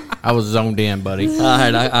 I was zoned in, buddy. All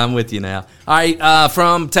right, I'm with you now. All right,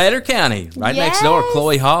 from Taylor County, right next door,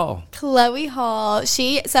 Chloe Hall. Chloe Hall.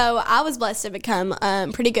 So I was blessed to become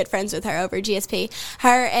pretty good friends with her over GSP.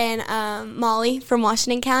 Her and Molly from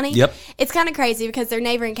Washington County. Yep. It's kind of crazy because they're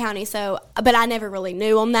neighboring counties. But I never really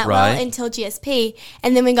knew them that Right. well until GSP,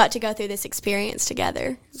 and then we got to go through this experience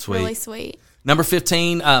together. It's Sweet. really sweet. Number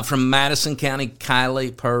 15 from Madison County,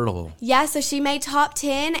 Kylie Pirtle. Yeah, so she made top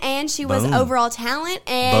 10, and she was Boom. overall talent,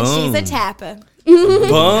 and Boom. she's a tapper.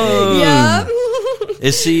 Boom. Yeah.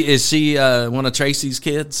 Is she one of Tracy's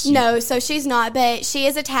kids? No, so she's not, but she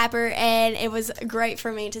is a tapper, and it was great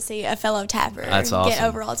for me to see a fellow tapper That's awesome. get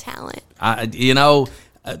overall talent.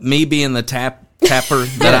 Me being the tapper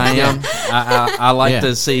that I am, I like Yeah.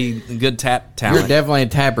 to see good tap You're talent. definitely a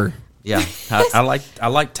tapper. Yeah, I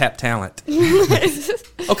like tap talent.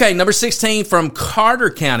 Okay, number 16 from Carter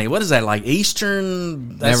County. What is that, like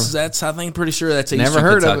Eastern? That's I think pretty sure that's Eastern Never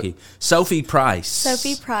heard of Kentucky. it. Sophie Price.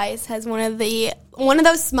 Sophie Price has one of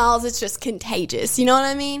those smiles that's just contagious. You know what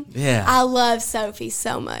I mean? Yeah. I love Sophie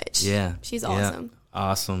so much. Yeah, She's yeah. awesome.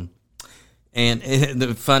 Awesome. And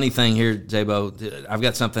the funny thing here, J-Bo, I've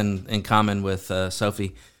got something in common with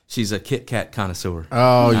Sophie. She's a Kit Kat connoisseur.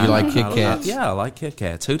 Oh, you like Kit Kats? Yeah, I like Kit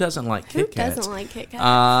Kats. Who doesn't like Who Kit Kats? doesn't like Kit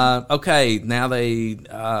Kat? Okay, now we're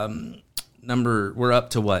up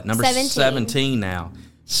to what? Number 17 now.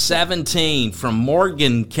 17 from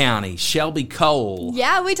Morgan County, Shelby Cole.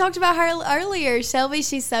 Yeah, we talked about her earlier. Shelby,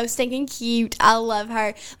 she's so stinking cute. I love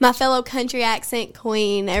her. My fellow country accent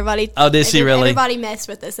queen. Everybody. Oh, did she really? Everybody messed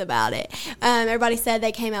with us about it. Everybody said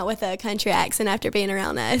they came out with a country accent after being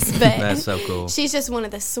around us. But That's so cool. She's just one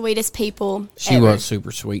of the sweetest people. She ever. was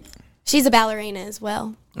super sweet. She's a ballerina as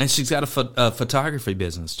well. And she's got a photography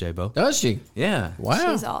business, J-Bo. Does she? Yeah.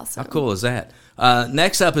 Wow. She's awesome. How cool is that?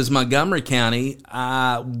 Next up is Montgomery County,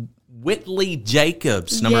 Whitley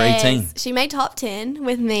Jacobs, number 18. She made top 10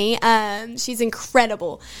 with me. She's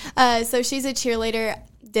incredible. So she's a cheerleader.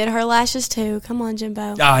 Did her lashes too. Come on,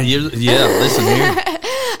 Jimbo. Listen here.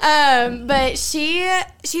 But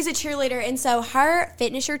she's a cheerleader, and so her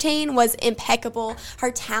fitness routine was impeccable. Her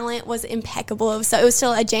talent was impeccable. So it was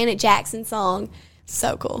still a Janet Jackson song.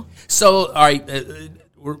 So cool. So, all right,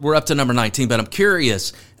 we're up to number 19, but I'm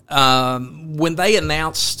curious. When they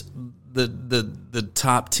announced the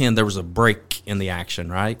top 10, there was a break in the action,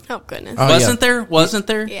 right? Oh, goodness. Wasn't there? Wasn't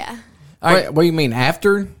there? Yeah. All right. What do you mean,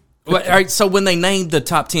 after? All right, so when they named the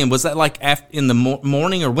top 10, was that like in the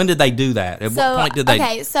morning, or when did they do that? At what point did they?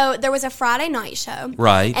 Okay, so there was a Friday night show.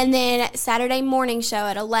 Right. And then Saturday morning show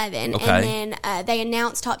at 11. Okay. And then they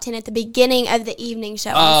announced top 10 at the beginning of the evening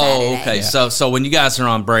show on Oh, Saturday. okay. So when you guys are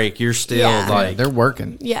on break, you're still Yeah. like... They're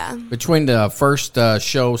working. Yeah. Between the first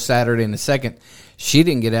show Saturday and the second, she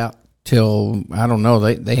didn't get out till, I don't know,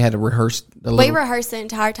 they had to rehearse a little. We rehearsed the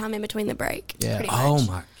entire time in between the break. Yeah. Pretty much. Oh,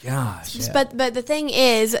 my gosh. But the thing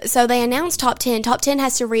is, so they announced top 10. Top 10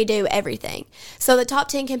 has to redo everything. So the top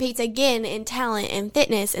 10 competes again in talent and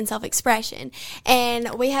fitness and self-expression.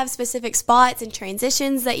 And we have specific spots and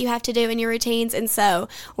transitions that you have to do in your routines. And so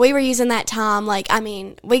we were using that time.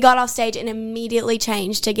 We got off stage and immediately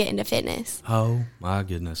changed to get into fitness. Oh, my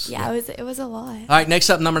goodness. Yeah, it was a lot. All right, next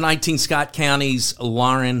up, number 19, Scott County's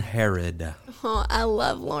Lauren Herod. Oh, I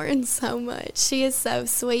love Lauren so much. She is so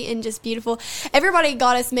sweet and just beautiful. Everybody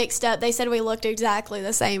got us mixed up. They said we looked exactly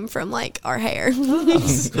the same from our hair.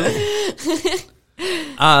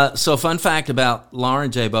 So, fun fact about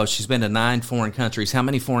Lauren J-Bo, she's been to 9 foreign countries. How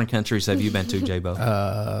many foreign countries have you been to, J-Bo?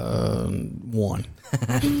 One.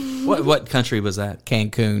 What country was that?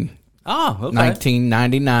 Cancun. Oh, okay.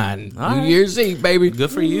 1999. All New right. Year's Eve, baby.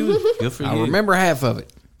 Good for you. Good for you. I remember half of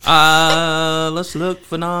it. Let's look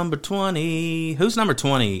for number 20. Who's number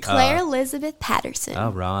 20? Claire Elizabeth Patterson.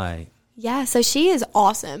 All right. Yeah, so she is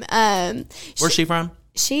awesome. Where's she from?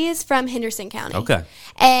 She is from Henderson County. Okay.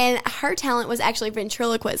 And her talent was actually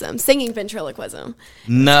ventriloquism, singing ventriloquism.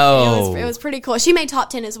 No. It was pretty cool. She made top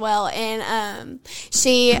 10 as well, and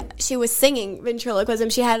she was singing ventriloquism.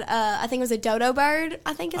 She had I think it was a dodo bird,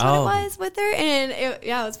 I think is what it was with her, and it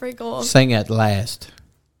was pretty cool. Sing at last.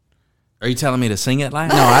 Are you telling me to sing it like?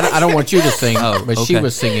 No, I don't want you to sing, but she okay.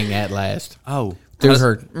 was singing at last. Oh. Through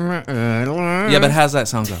her. Yeah, but how's that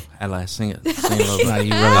song go? At last, sing it. Sing a little bit. No,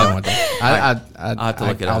 you really don't want that. I'll have to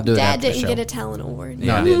look it I'll up. do it Dad after the didn't show. get a talent award.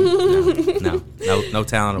 No, I didn't. No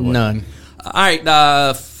talent award. None. All right,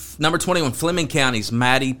 number 21, Fleming County's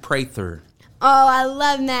Maddie Prather. Oh, I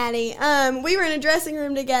love Maddie. We were in a dressing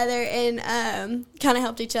room together and kind of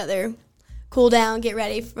helped each other cool down, get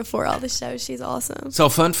ready before all the shows. She's awesome. So,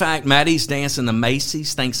 fun fact, Maddie's dancing the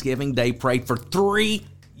Macy's Thanksgiving Day Parade for 3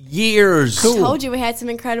 years. Cool. Told you we had some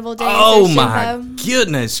incredible dancers. Oh, my Jimbo.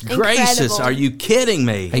 goodness gracious. Incredible. Are you kidding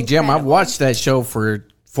me? Hey, Jim, I've watched that show for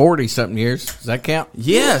 40-something years. Does that count?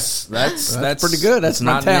 Yes, that's pretty good. That's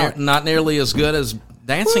my not talent. not nearly as good as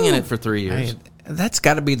dancing in it for 3 years. Hey, that's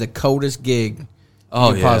got to be the coldest gig you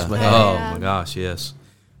possibly have. Oh my gosh, yes.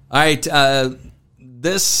 All right,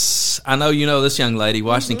 this I know you know this young lady,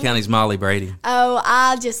 Washington County's Molly Brady. Oh,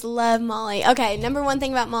 I just love Molly. Okay, number one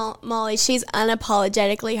thing about Molly, she's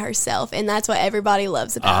unapologetically herself, and that's what everybody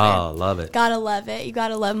loves about her. Oh, love it. Gotta love it. You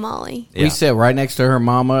gotta love Molly. Yeah. We sat right next to her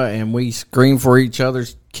mama, and we screamed for each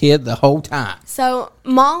other's kid the whole time. So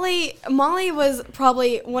Molly was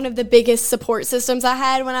probably one of the biggest support systems I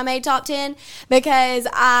had when I made top 10 because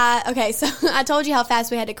so I told you how fast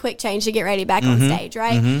we had to quick change to get ready back on stage,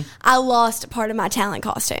 right? I lost part of my talent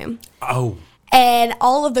costume. Oh. And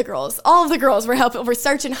all of the girls were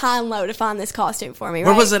searching high and low to find this costume for me, right?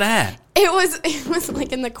 Where was it at? It was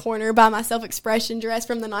like in the corner by my self-expression dress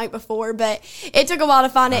from the night before, but it took a while to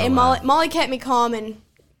find it, and Molly kept me calm and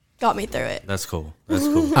got me through it. That's cool. That's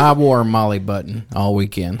cool. I wore a Molly button all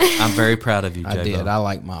weekend. I'm very proud of you, I J-Bo. did. I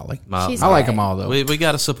like Molly. She's I like great. them all, though. We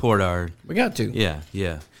got to support our... We got to. Yeah.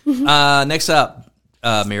 Next up,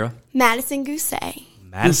 Mira. Madison Gousset.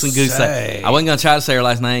 Madison Gousset. I wasn't going to try to say her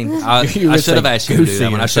last name. I You would should have say asked you to do Goosey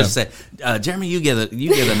that one. or I should have said, Jeremy, you get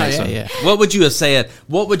the next one. Yeah. What would you have said?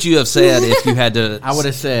 What would you have said if you had to? I would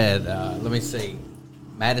have said, let me see,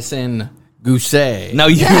 Madison Gousset. No,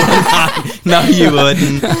 you would not. No, you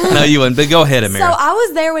wouldn't. No, you wouldn't. But go ahead, Amira. So I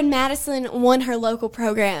was there when Madison won her local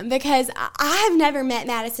program because I have never met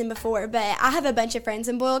Madison before, but I have a bunch of friends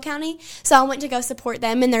in Boyle County, so I went to go support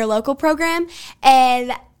them in their local program,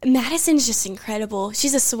 and Madison's just incredible.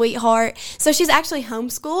 She's a sweetheart. So she's actually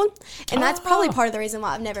homeschooled, and that's probably part of the reason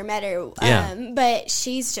why I've never met her. Yeah. But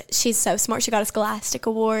she's so smart. She got a Scholastic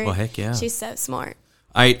Award. Well, heck yeah. She's so smart.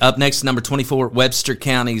 All right, up next, number 24, Webster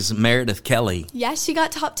County's Meredith Kelly. Yeah, she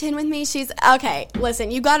got top 10 with me. She's okay.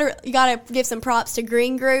 Listen, you gotta give some props to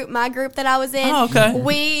Green Group, my group that I was in. Oh, okay.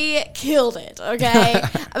 We killed it, okay?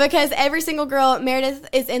 Because every single girl, Meredith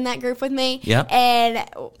is in that group with me. Yep. And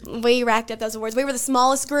we racked up those awards. We were the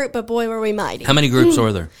smallest group, but boy, were we mighty. How many groups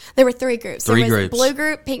were there? There were 3 groups. Three there was groups. Blue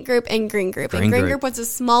Group, Pink Group, and Green Group. Green And Green Group. Group was the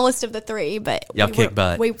smallest of the 3, but Y'all kick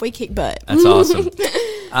butt. We kick butt. That's awesome.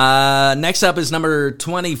 Next up is number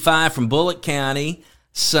 25 from Bullitt County,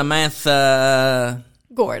 Samantha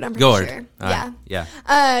Gord, I'm pretty Gord. sure. All right. Yeah.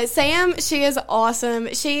 Yeah. Sam, she is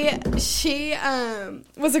awesome. She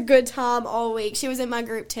was a good time all week. She was in my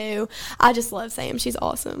group too. I just love Sam. She's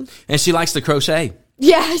awesome. And she likes to crochet.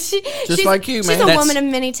 Yeah, she's like you, man. She's a That's- woman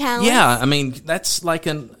of many talents. Yeah, I mean that's like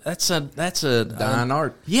that's a Dying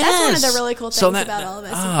art. Yes. That's one of the really cool things about all of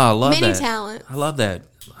us. Oh, I love Many that. talents. I love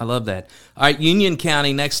that. All right, Union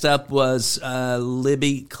County. Next up was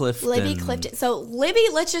Libby Clifton. Libby Clifton. So Libby,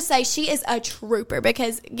 let's just say she is a trooper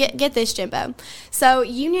because get this, Jimbo. So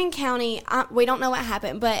Union County, we don't know what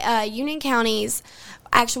happened, but Union County's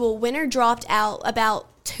actual winner dropped out about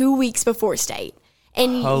 2 weeks before state.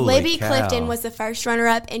 And Holy Libby cow. Clifton was the first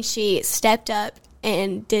runner-up, and she stepped up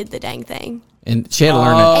and did the dang thing. And she had to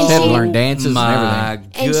learn, Oh, she had to learn dances and my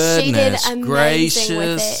everything. And she did goodness amazing with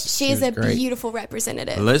it. gracious. She is a great. beautiful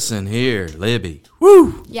representative. Listen here, Libby.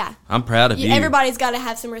 Woo! Yeah. I'm proud of you. Everybody's got to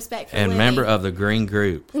have some respect for and Libby. member of the Green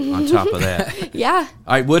Group on top of that. Yeah.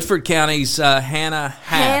 All right, Woodford County's Hannah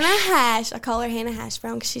Hash. Hannah Hash. I call her Hannah Hash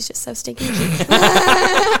Brown because she's just so stinking cute.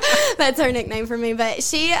 That's her nickname for me. But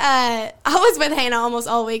I was with Hannah almost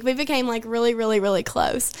all week. We became like really, really, really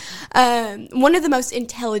close. One of the most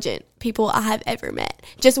intelligent people I have ever met.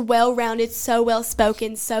 Just well-rounded, so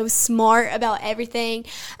well-spoken, so smart about everything.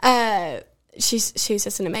 She's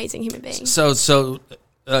just an amazing human being. So,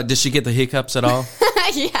 did she get the hiccups at all?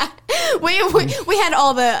 Yeah. we had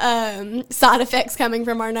all the side effects coming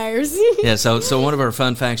from our nerves. Yeah, so one of our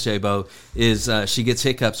fun facts, J-Bo, is she gets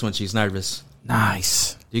hiccups when she's nervous.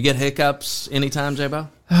 Nice. Do you get hiccups anytime, J-Bo?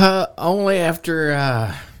 Only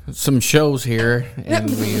after some shows here, and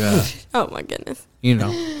we, Oh my goodness.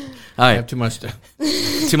 All right. have too much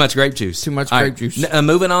grape juice. Too much All grape right, juice.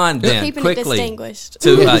 Moving on then, Keeping quickly. it distinguished.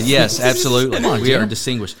 Yes, absolutely. We are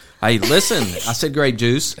distinguished. Hey, listen, I said grape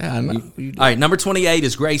juice. Yeah, I know. All right, number 28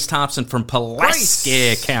 is Grace Thompson from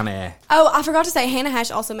Pulaski County. Oh, I forgot to say, Hannah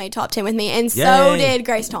Hash also made top 10 with me, and so Yay. did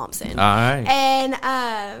Grace Thompson. All right.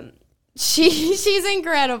 And she's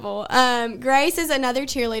incredible. Grace is another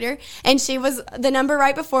cheerleader, and she was the number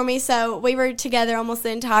right before me, so we were together almost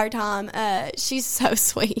the entire time. She's so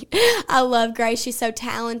sweet. I love Grace. She's so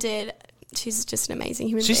talented. She's just an amazing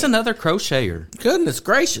human She's being. another crocheter. Goodness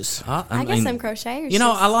gracious. I guess some crocheters.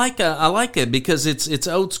 I like it because it's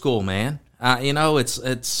old school, man.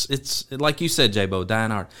 It's like you said, J-Bo,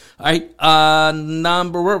 dying art. All right,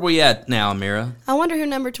 where are we at now, Amira? I wonder who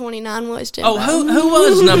number 29 was, Jim. Oh, who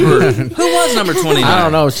was number 29? I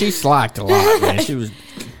don't know. She slacked a lot, man. She was.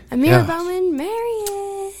 Amira Bowman,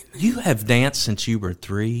 Marion. You have danced since you were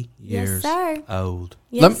 3 years sir. old.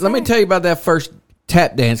 Yes, Let me tell you about that first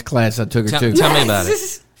tap dance class I took her to. Tell me about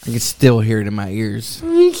it. I can still hear it in my ears.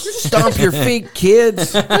 Stomp your feet,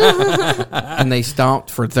 kids. And they stomped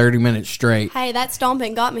for 30 minutes straight. Hey, that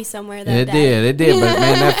stomping got me somewhere that It day. did. But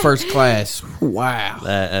man, that first class, wow.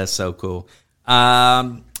 That's so cool.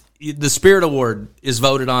 The Spirit Award is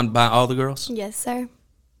voted on by all the girls. Yes, sir.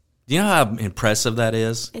 Do you know how impressive that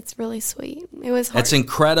is? It's really sweet. It was hard. It's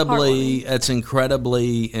incredibly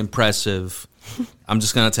impressive. I'm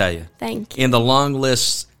just going to tell you. Thank you. In the long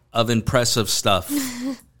list of impressive stuff.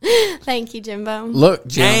 Thank you, Jimbo. Look,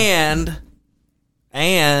 Jim.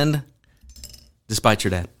 And despite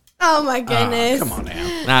your dad. Oh, my goodness. Come on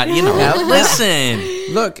now.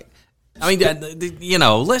 Listen. Look, I mean,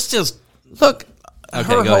 let's just look. Okay,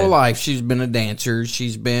 Her go whole ahead. life, she's been a dancer.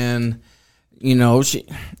 She's been,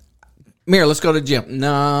 Amira, let's go to the gym.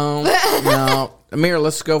 No. Amira,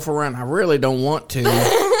 let's go for a run. I really don't want to.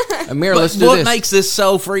 Amira, let's do what this. makes this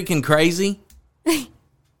so freaking crazy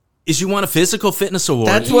is you won a physical fitness award.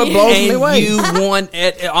 That's what blows me and away. you won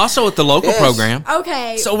also at the local Yes. program.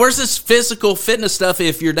 Okay. So where's this physical fitness stuff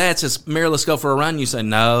if your dad says, Mary, let's go for a run? You say,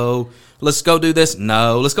 no. Let's go do this?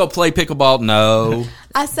 No. Let's go play pickleball? No.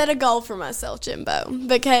 I set a goal for myself, Jimbo,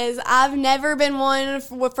 because I've never been one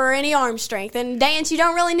for any arm strength. And dance, you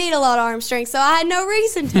don't really need a lot of arm strength, so I had no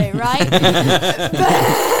reason to, right?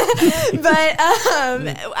 but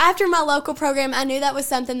after my local program, I knew that was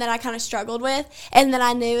something that I kind of struggled with, and that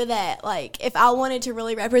I knew that, like, if I wanted to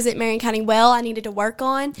really represent Marion County well, I needed to work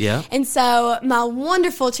on. Yeah. And so my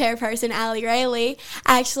wonderful chairperson, Allie Rayleigh,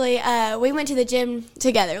 actually, we went to the gym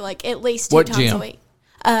together, like, at least 2 What times gym? a week.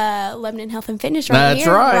 Lebanon Health and Fitness right That's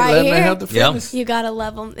here. right. Lebanon here. Health and Fitness. You gotta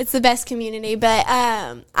love them. It's the best community. But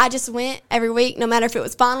I just went every week, no matter if it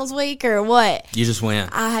was finals week or what. You just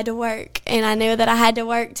went. I had to work, and I knew that I had to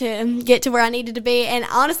work to get to where I needed to be. And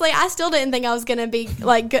honestly, I still didn't think I was gonna be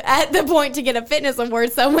like at the point to get a fitness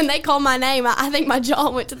award. So when they called my name, I think my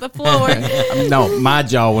jaw went to the floor. No, my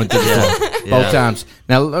jaw went to the floor Yeah. both times.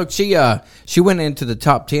 Now look, she went into the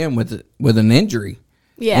top 10 with an injury.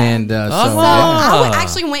 Yeah. And So yeah. I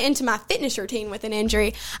actually went into my fitness routine with an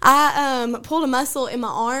injury. I pulled a muscle in my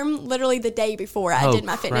arm literally the day before I did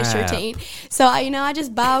my fitness crap. routine. So I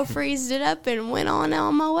just bio-freezed it up and went on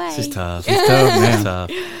my way. This is tough. It's tough, man. It's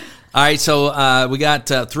tough. All right, so we got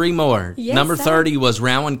 3 more. Yes, Number sir. 30 was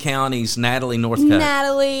Rowan County's Natalie Northcutt.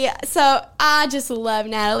 Natalie. So I just love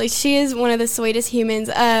Natalie. She is one of the sweetest humans.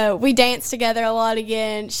 We danced together a lot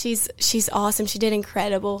again. She's awesome. She did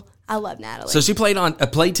incredible. I love Natalie. So she played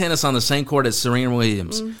tennis on the same court as Serena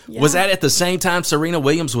Williams. yeah. Was that at the same time Serena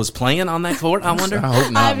Williams was playing on that court? I wonder. I hope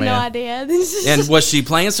not, I have man. no idea. And was she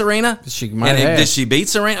playing Serena? She might and have. did she beat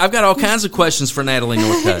Serena? I've got all kinds of questions for Natalie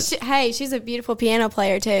Northcutt. Hey, she's a beautiful piano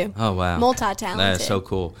player too. Oh, wow. Multi-talented. That's so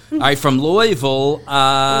cool. All right, from Louisville.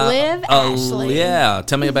 Liv Ashley. Yeah,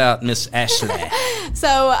 tell me about Miss Ashley.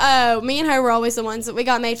 So me and her were always the ones that we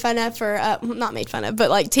got made fun of for, not made fun of, but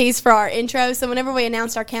like teased for our intro. So whenever we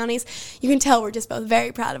announced our counties, you can tell we're just both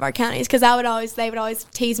very proud of our counties, because they would always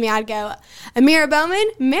tease me. I'd go, Amira Bowman,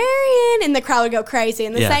 Marion, and the crowd would go crazy.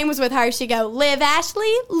 And the Yeah. same was with her. She'd go, Liv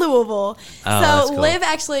Ashley, Louisville. that's So cool. Liv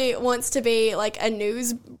actually wants to be like a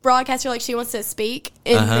news broadcaster. Like she wants to speak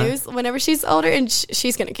in news whenever she's older, and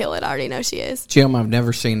she's going to kill it. I already know she is. Jim, I've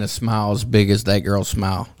never seen a smile as big as that girl's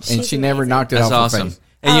smile. And She's she never amazing. knocked it That's off her awesome. face.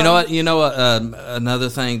 And you know what? Another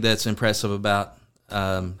thing that's impressive about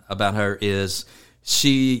her is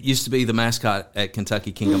She used to be the mascot at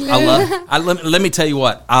Kentucky Kingdom. Let me tell you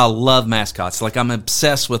what, I love mascots. Like, I'm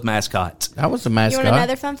obsessed with mascots. I was a You mascot. want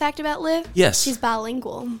another fun fact about Liv? Yes. She's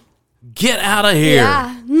bilingual. Get out of here.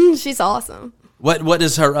 Yeah, she's awesome. What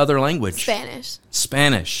is her other language?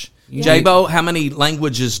 Spanish. J-Bo, how many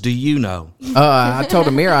languages do you know? I told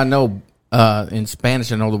Amira I know in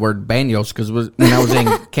Spanish I know the word baños because when I was in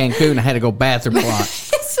Cancun I had to go bathroom a lot.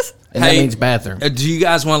 And that means bathroom. Do you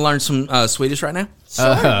guys want to learn some Swedish right now?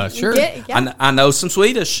 Sure. I know some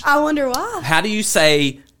Swedish. I wonder why. How do you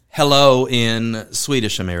say hello in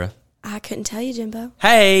Swedish, Amira? I couldn't tell you, Jimbo.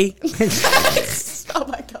 Hey. Oh,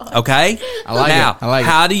 my God. Okay? I like now, it. I like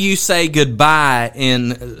how do you say goodbye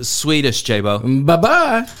in Swedish, J-Bo?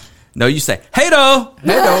 Bye-bye. No, you say, hej då.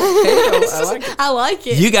 I like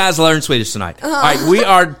it. You guys learned Swedish tonight. All right, we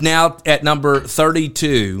are now at number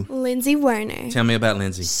 32. Lindsay Werner. Tell me about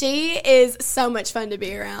Lindsay. She is so much fun to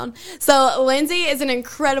be around. So Lindsay is an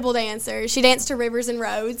incredible dancer. She danced to Rivers and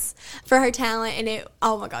Roads for her talent, and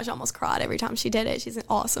oh my gosh, I almost cried every time she did it. She's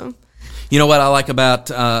awesome. You know what I like about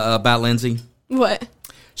Lindsay? What?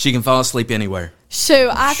 She can fall asleep anywhere. Shoot,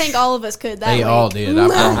 I think all of us could. They all did. I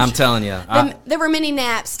promise. I'm telling you. There were many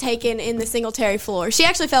naps taken in the Singletary floor. She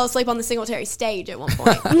actually fell asleep on the Singletary stage at one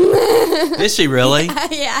point. Is she really?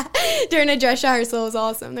 Yeah. During a dress rehearsal. It was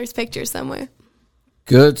awesome. There's pictures somewhere.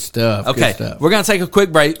 Good stuff. Okay, Good stuff. we're going to take a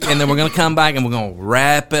quick break, and then we're going to come back, and we're going to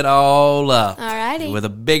wrap it all up. All righty. With a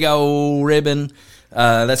big old ribbon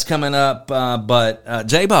that's coming up. But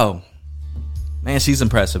J-Bo, man, she's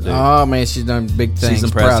impressive, dude. Oh, man, she's done big things. She's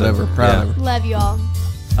impressive. Proud of her. Proud of her. Love you all. All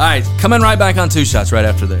right, coming right back on Two Shots right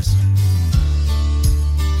after this.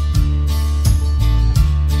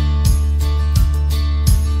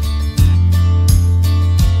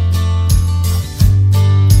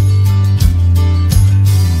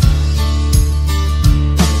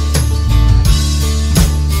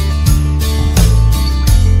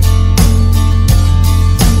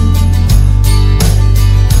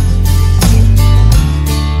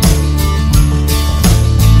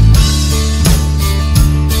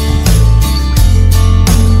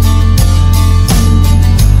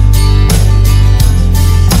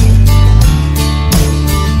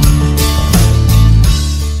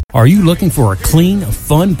 Are you looking for a clean,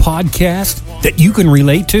 fun podcast that you can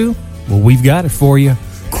relate to? Well, we've got it for you.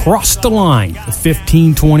 Cross the Line. The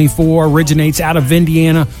 1524 originates out of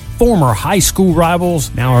Indiana. Former high school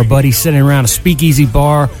rivals, now our buddies sitting around a speakeasy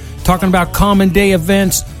bar, talking about common day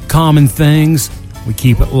events, common things. We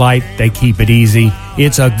keep it light, they keep it easy.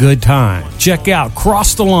 It's a good time. Check out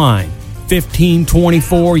Cross the Line.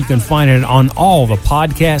 1524. You can find it on all the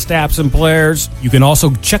podcast apps and players. You can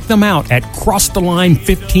also check them out at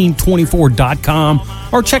crosstheline1524.com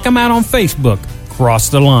or check them out on Facebook,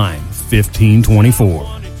 Cross the Line 1524.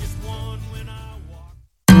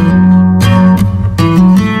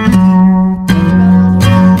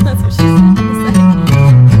 That's what she said.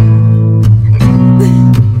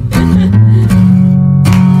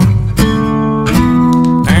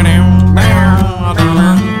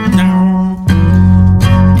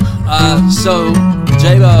 So,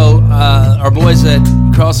 J-Bo, our boys at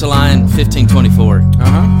Cross the Line 1524.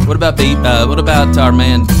 What about our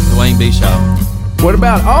man Dwayne Bischoff? What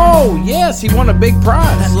about, oh, yes, he won a big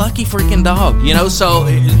prize. That lucky freaking dog. You know, so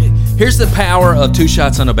here's the power of Two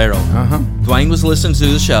Shots on a Barrel. Dwayne was listening to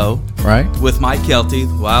the show. Right. With Mike Kelty,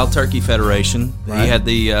 the Wild Turkey Federation. Right. He had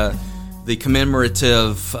the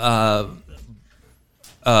commemorative, help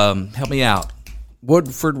me out,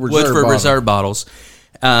 Woodford Reserve bottles.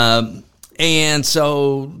 And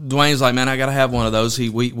so Dwayne's like, man, I got to have one of those.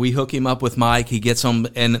 We hook him up with Mike. He gets them,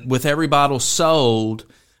 and with every bottle sold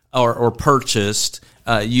or purchased,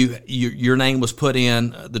 your name was put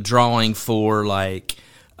in the drawing for like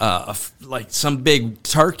some big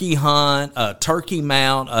turkey hunt, a turkey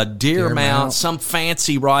mount, a deer mount, some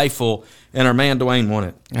fancy rifle, and our man Dwayne won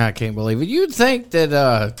it. I can't believe it. You'd think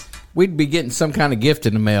that we'd be getting some kind of gift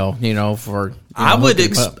in the mail, for. I would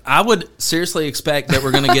seriously expect that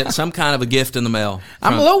we're going to get some kind of a gift in the mail.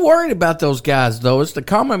 I'm a little worried about those guys, though. It's the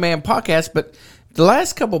Common Man podcast, but the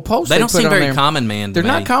last couple posts they don't put seem on very there, common, man. They're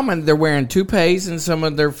not common. They're wearing toupees in some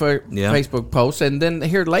of their Facebook posts, and then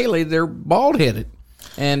here lately they're bald headed.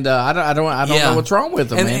 And I don't know what's wrong with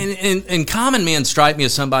them, man. And common men strike me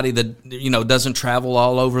as somebody that doesn't travel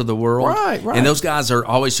all over the world, right? And those guys are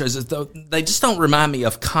always they just don't remind me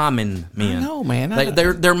of common men. I know, man.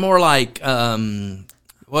 They're more like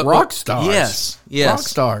rock stars. Yes, rock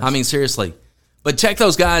stars. I mean, seriously. But check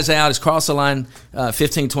those guys out. It's Cross the Line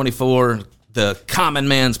 1524, the Common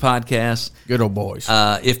Man's podcast. Good old boys.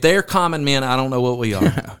 If they're common men, I don't know what we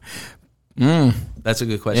are. That's a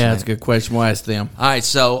good question. Yeah, that's a good question. We'll ask them. All right,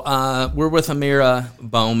 so we're with Amira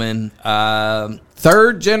Bowman.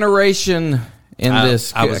 Third generation in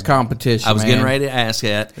this competition. I was man. getting ready to ask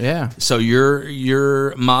that. Yeah. So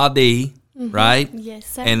you're Ma D, right? Yes,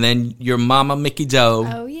 sir. And then your Mama Mickey Doe.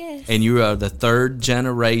 Oh, yes. And you are the third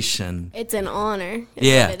generation. It's an honor.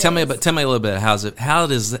 Yeah. Tell me a little bit. How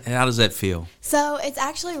does that feel? So it's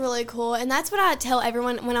actually really cool, and that's what I tell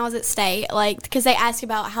everyone when I was at state, like, because they ask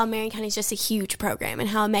about how Marion County is just a huge program and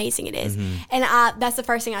how amazing it is. And that's the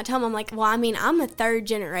first thing I tell them. I'm like, well, I mean, I'm a third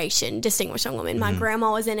generation distinguished young woman. My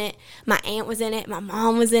grandma was in it, my aunt was in it, my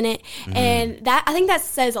mom was in it, and I think that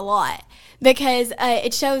says a lot. Because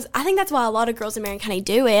it shows, I think that's why a lot of girls in Marion County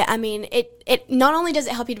do it. I mean, it not only does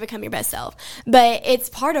it help you to become your best self, but it's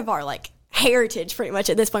part of our, like, heritage pretty much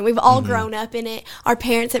at this point. We've all grown up in it. Our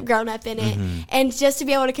parents have grown up in it. And just to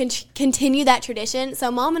be able to continue that tradition. So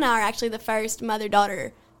Mom and I are actually the first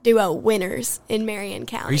mother-daughter duo winners in Marion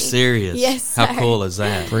County. Are you serious? Yes, sir. How cool is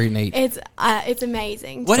that? Pretty neat. It's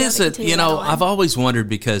amazing. What is it? You know, I've always wondered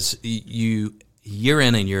because year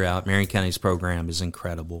in and year out, Marion County's program is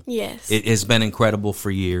incredible. Yes. It has been incredible for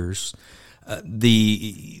years.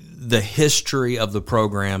 The history of the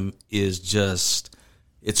program is just,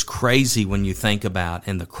 it's crazy when you think about,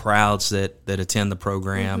 and the crowds that attend the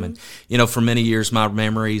program. And, you know, for many years, my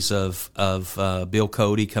memories of Bill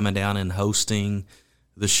Cody coming down and hosting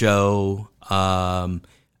the show. And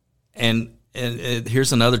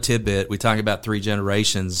here's another tidbit. We talk about three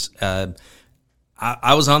generations.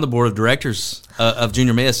 I was on the board of directors of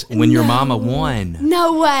Junior Miss when your mama won.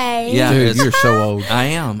 No way. Yeah, Dude, you're so old. I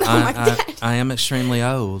am. my God. I am extremely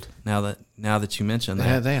old now that you mention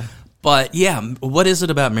that. Yeah. But yeah, what is it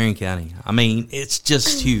about Marion County? I mean, it's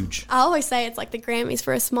just huge. I always say it's like the Grammys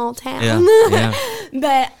for a small town. Yeah.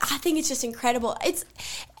 But I think it's just incredible. It's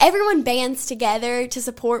everyone bands together to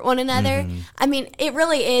support one another. I mean, it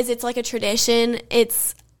really is. It's like a tradition.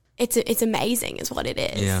 It's amazing, is what it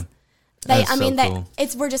is. Yeah. Cool.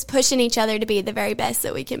 We're just pushing each other to be the very best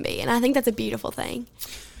that we can be, and I think that's a beautiful thing.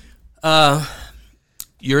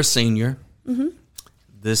 You're a senior. Mm-hmm.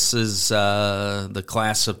 This is the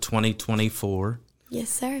class of 2024. Yes,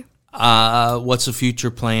 sir. What's the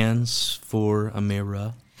future plans for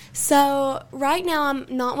Amira? So right now I'm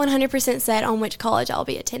not 100% set on which college I'll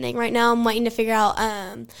be attending. Right now I'm waiting to figure out,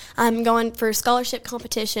 I'm going for scholarship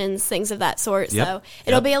competitions, things of that sort. Yep. So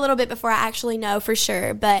it'll be a little bit before I actually know for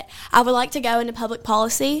sure. But I would like to go into public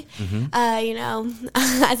policy. You know,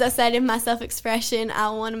 as I said in my self-expression, I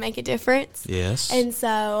want to make a difference. Yes. And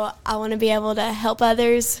so I want to be able to help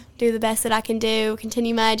others, do the best that I can do,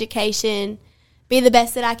 continue my education, be the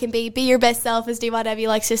best that I can be your best self, as DYW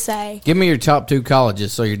likes to say. Give me your top 2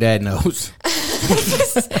 colleges so your dad knows.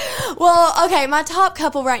 Well, okay, my top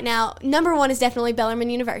couple right now, number 1 is definitely Bellarmine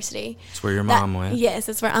University. That's where your mom went. Yes,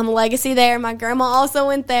 that's where I'm a legacy there. My grandma also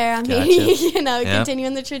went there. I mean, Gotcha.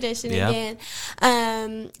 Continuing the tradition again.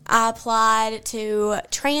 I applied to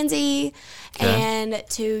Transy and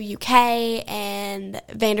to UK and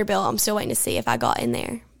Vanderbilt. I'm still waiting to see if I got in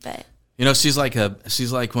there. But you know, she's like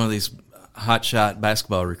one of these hotshot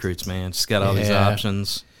basketball recruits, man. She's got all these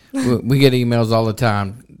options. We get emails all the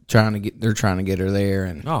time they're trying to get her there,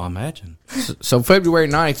 and I imagine. So February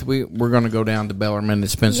 9th, we're going to go down to Bellarmine and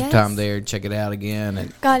spend some time there and check it out again.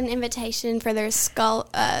 And got an invitation for their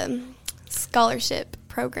scholarship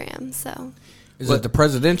program. So is it the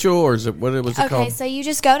presidential, or is it what it was called? Okay, so you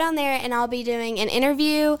just go down there, and I'll be doing an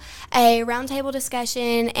interview, a roundtable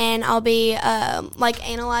discussion, and I'll be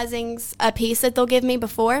analyzing a piece that they'll give me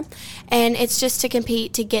before, and it's just to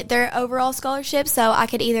compete to get their overall scholarship. So I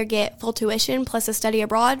could either get full tuition plus a study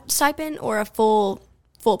abroad stipend, or a full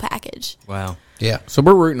package. Wow. Yeah. So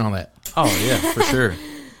we're rooting on that. Oh yeah, for sure.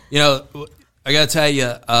 You know, I got to tell you,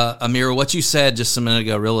 Amira, what you said just a minute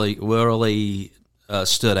ago really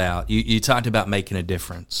stood out. You talked about making a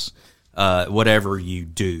difference, whatever you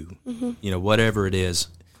do, you know, whatever it is,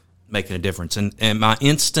 making a difference. And my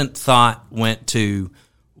instant thought went to,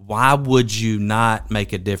 why would you not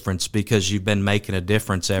make a difference? Because you've been making a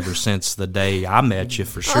difference ever since the day I met you,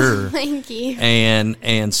 for sure. Oh, thank you.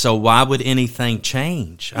 And so why would anything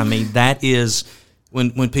change? I mean, that is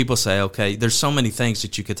when people say, okay, there's so many things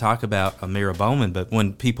that you could talk about Amira Bowman, but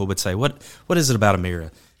when people would say, what is it about Amira?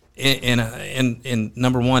 And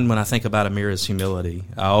number one, when I think about Amira's humility,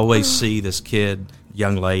 I always see this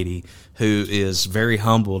young lady, who is very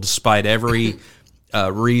humble despite every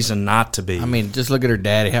reason not to be. I mean, just look at her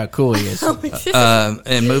daddy, how cool he is.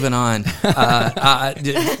 And moving on,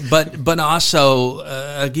 but also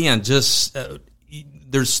again, just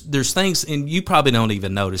there's things, and you probably don't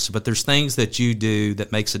even notice, but there's things that you do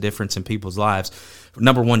that makes a difference in people's lives.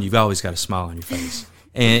 Number one, you've always got a smile on your face.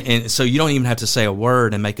 And so you don't even have to say a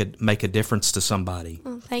word and make a difference to somebody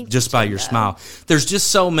just by your smile. There's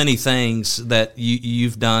just so many things that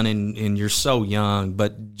you've done, and you're so young,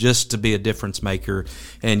 but just to be a difference maker.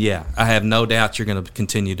 And yeah, I have no doubt you're going to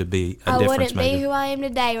continue to be a difference maker. I wouldn't be who I am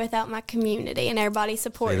today without my community and everybody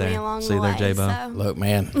supporting me along the way. See there, J-Bo? Look,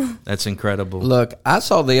 man. That's incredible. Look, I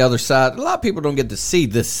saw the other side. A lot of people don't get to see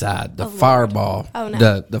this side, the fireball. Oh,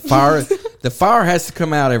 no. The fire, the fire has to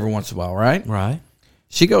come out every once in a while, right? Right.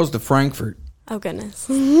 She goes to Frankfurt. Oh, goodness.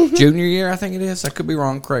 Junior year, I think it is. I could be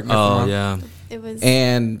wrong. Correct me if I'm wrong. Yeah. It was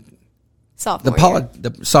sophomore year.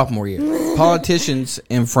 The sophomore year. Politicians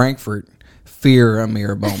in Frankfurt fear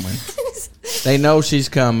Amira Bowman. They know she's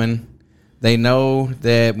coming. They know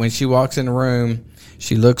that when she walks in the room,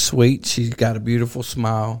 she looks sweet. She's got a beautiful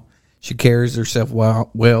smile. She carries herself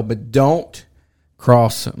well, but don't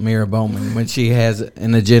cross Amira Bowman when she has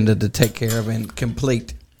an agenda to take care of and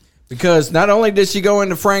complete. Because not only did she go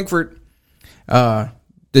into Frankfurt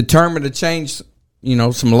determined to change,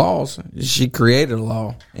 some laws, she created a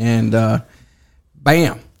law. And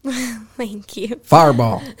bam. Thank you.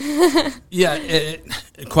 Fireball. Yeah,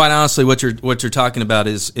 quite honestly, what you're talking about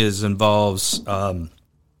is involves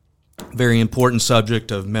very important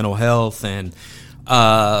subject of mental health and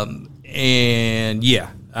yeah,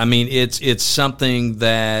 I mean it's something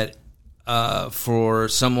that for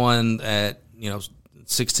someone at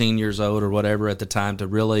 16 years old or whatever at the time to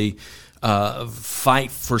really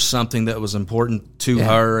fight for something that was important to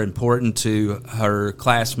her, important to her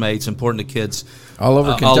classmates, important to kids all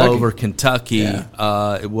over Kentucky.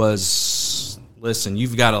 Yeah. It was, listen,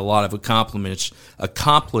 you've got a lot of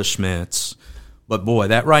accomplishments, but boy,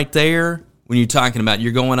 that right there, when you're talking about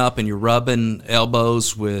you're going up and you're rubbing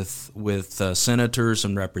elbows with senators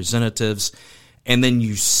and representatives, and then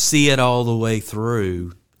you see it all the way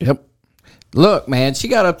through. Yep. Look, man, she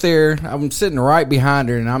got up there. I'm sitting right behind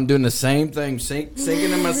her, and I'm doing the same thing,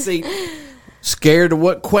 sinking in my seat, scared of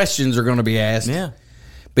what questions are going to be asked. Yeah.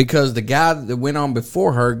 Because the guy that went on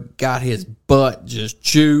before her got his butt just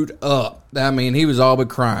chewed up. I mean, he was all but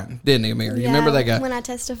crying, didn't he, Amira? You remember that guy? When I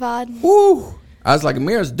testified. Woo! I was like,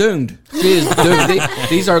 Amira's doomed. She is doomed.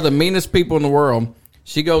 These are the meanest people in the world.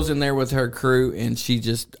 She goes in there with her crew, and she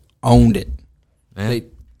just owned it. Yeah. They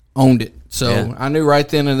owned it. So I knew right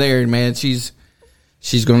then and there, man, she's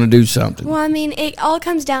going to do something. Well, I mean, it all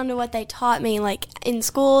comes down to what they taught me, like in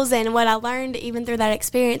schools, and what I learned even through that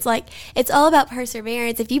experience. Like, it's all about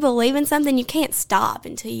perseverance. If you believe in something, you can't stop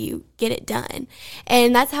until you get it done.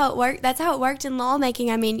 And that's how it worked. That's how it worked in lawmaking.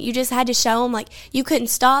 I mean, you just had to show them, like, you couldn't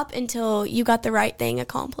stop until you got the right thing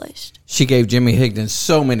accomplished. She gave Jimmy Higdon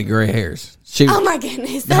so many gray hairs. Oh my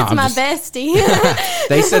goodness, that's my bestie.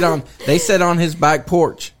 They sat on his back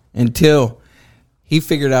porch until he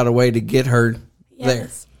figured out a way to get her there.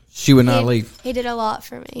 She would not leave. He did a lot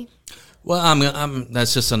for me. Well,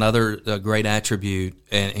 that's just another great attribute,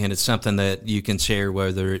 and it's something that you can share,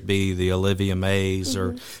 whether it be the Olivia Mays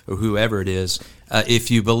or whoever it is.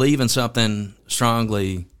 If you believe in something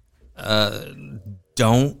strongly,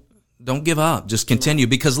 don't give up. Just continue.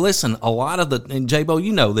 Because listen, and J-Bo,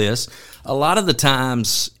 you know this, a lot of the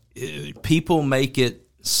times people make it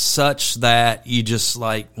such that you just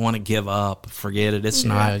like want to give up, forget it. It's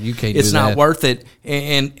not. You can't. It's not worth it,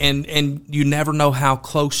 and you never know how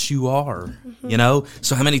close you are.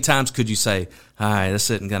 So how many times could you say, "All right,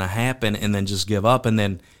 this isn't going to happen," and then just give up? And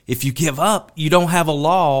then if you give up, you don't have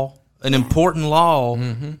an important law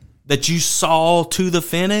that you saw to the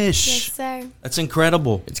finish. Yes, sir. That's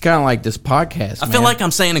incredible. It's kind of like this podcast. I feel like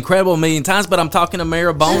I'm saying incredible a million times, but I'm talking to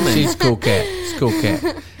Amira Bowman. She's a cool cat. She's a cool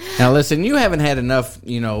cat. Now, listen, you haven't had enough,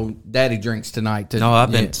 daddy drinks tonight. No,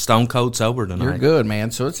 I've been stone cold sober tonight. You're good,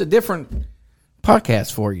 man. So it's a different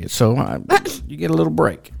podcast for you. So you get a little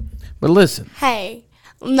break. But listen. Hey,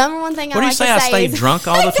 number one thing what I like to say I stay drunk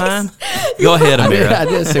all the time? Go ahead, Amira. I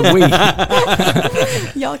did say we.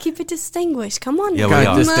 Y'all keep it distinguished. Come on. Yeah, we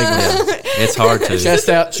are. It's hard to. Chest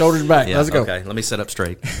out, shoulders back. Yeah, let's go. Okay, let me sit up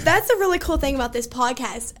straight. That's a really cool thing about this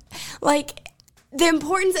podcast. Like, the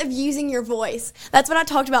importance of using your voice. That's what I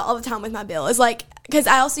talked about all the time with my bill. Is like, because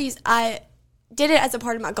I did it as a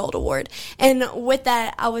part of my Gold Award. And with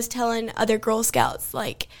that, I was telling other Girl Scouts,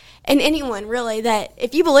 like, and anyone really, that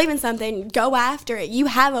if you believe in something, go after it. You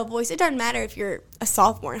have a voice. It doesn't matter if you're a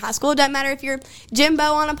sophomore in high school. It doesn't matter if you're Jimbo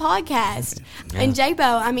on a podcast. Yeah. And J-Bo,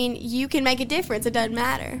 I mean, you can make a difference. It doesn't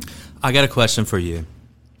matter. I got a question for you.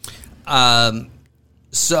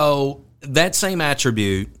 So that same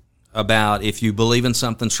attribute about if you believe in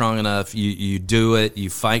something strong enough, you do it, you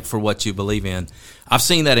fight for what you believe in. I've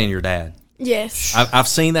seen that in your dad. Yes. I've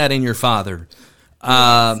seen that in your father.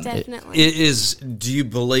 Yes, definitely. Do you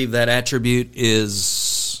believe that attribute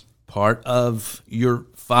is part of your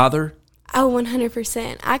father? Oh,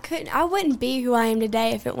 100%. I wouldn't be who I am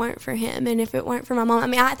today if it weren't for him and if it weren't for my mom. I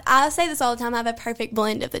mean, I say this all the time. I have a perfect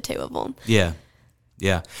blend of the two of them. Yeah.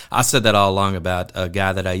 Yeah. I said that all along about a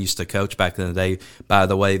guy that I used to coach back in the day, by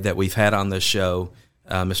the way, that we've had on this show,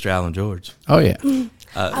 Mr. Alan George. Oh, yeah.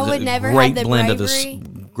 I would never have the bravery.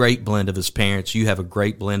 Great blend of his parents. You have a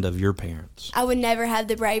great blend of your parents. I would never have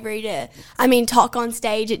the bravery to, talk on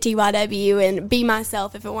stage at TYW and be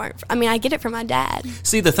myself if it weren't. I get it from my dad.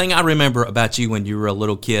 See, the thing I remember about you when you were a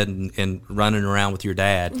little kid and running around with your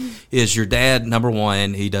dad is your dad, number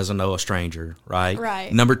one, he doesn't know a stranger, right?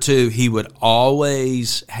 Right. Number two, he would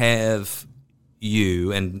always have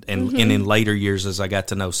you, and in later years as I got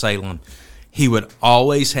to know Salem, he would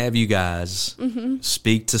always have you guys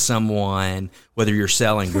speak to someone, whether you're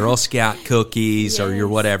selling Girl Scout cookies or you're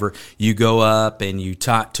whatever. You go up and you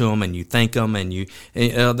talk to them and you thank them, and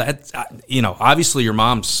obviously your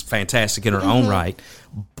mom's fantastic in her own right,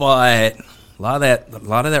 but a lot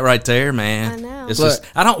of that right there, man. I know. It's just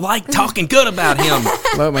I don't like talking good about him.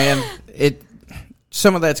 Look, man,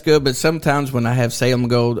 some of that's good, but sometimes when I have Salem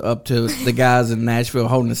go up to the guys in Nashville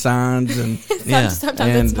holding the signs and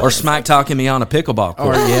Sometimes it's or smack talking me on a pickleball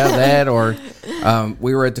court.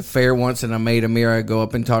 We were at the fair once and I made Amira go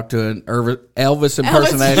up and talk to an Elvis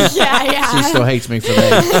impersonator. Yeah. She still hates me for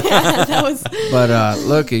that. Yeah, that was. But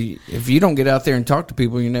look, if you don't get out there and talk to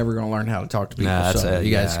people, you're never going to learn how to talk to people.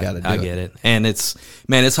 You guys got to do it. I get it. And it's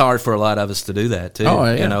hard for a lot of us to do that too. Oh,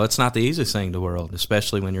 yeah. It's not the easiest thing in the world,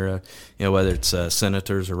 especially when you're whether it's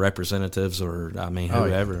senators or representatives or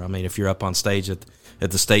whoever. Yeah. If you're up on stage at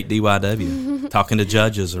the state DYW talking to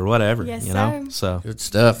judges or whatever. Yes, sir. sir. So good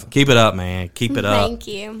stuff. Keep it up, man. Keep it up. Thank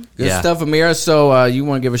you. Good stuff, Amira. So you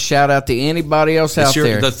want to give a shout out to anybody else out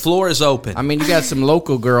there? The floor is open. You got some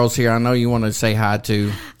local girls here I know you want to say hi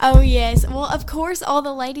to. Oh, yes. Well, of course, all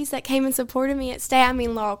the ladies that came and supported me at State.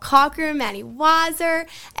 Laurel Cochran, Maddie Weiser,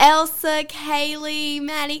 Elsa, Kaylee,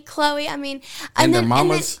 Maddie, Chloe. And their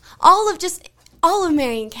mamas. And all of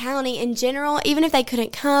Marion County in general, even if they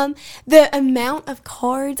couldn't come, the amount of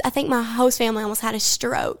cards, I think my host family almost had a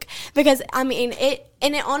stroke because,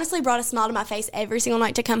 it honestly brought a smile to my face every single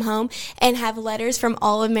night to come home and have letters from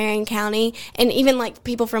all of Marion County and even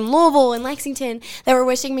people from Louisville and Lexington that were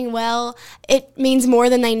wishing me well. It means more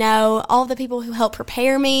than they know. All the people who helped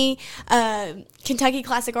prepare me, Kentucky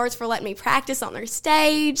Classic Arts for letting me practice on their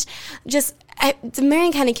stage. The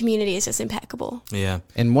Marion County community is just impeccable. Yeah.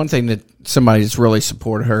 And one thing that somebody that's really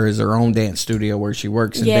supported her is her own dance studio where she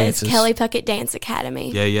works and dances. Yes, Kelly Puckett Dance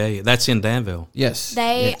Academy. Yeah. That's in Danville. Yes.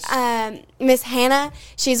 Miss Hannah,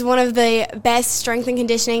 she's one of the best strength and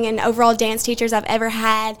conditioning and overall dance teachers I've ever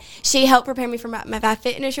had. She helped prepare me for my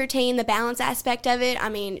fitness routine, the balance aspect of it.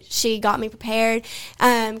 She got me prepared.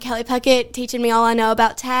 Kelly Puckett teaching me all I know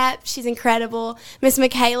about tap. She's incredible. Miss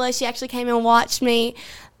Michaela, she actually came and watched me.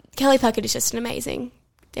 Kelly Puckett is just an amazing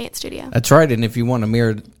dance studio. That's right. And if you want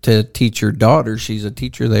Amira to teach your daughter, she's a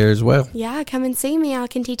teacher there as well. Yeah, come and see me. I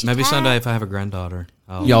can teach you Maybe tap. someday if I have a granddaughter.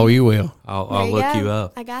 You will. I'll look you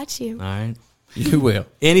up. I got you. All right. You will.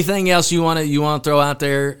 Anything else you want to throw out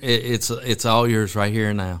there? It's all yours right here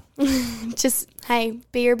and now. Just, hey,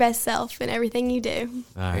 be your best self in everything you do.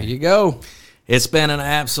 All right. There you go. It's been an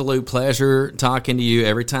absolute pleasure talking to you.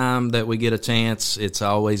 Every time that we get a chance, it's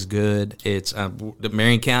always good. It's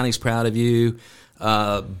Marion County's proud of you.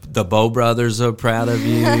 The Bow brothers are proud of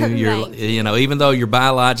you. You're, even though you're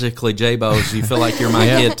biologically J-Bows, you feel like you're my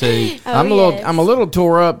kid too. I'm a little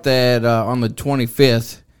tore up that on the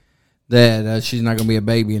 25th that she's not going to be a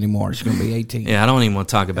baby anymore. She's going to be 18. Yeah, I don't even want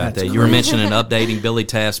to talk about that. You were mentioning updating Billy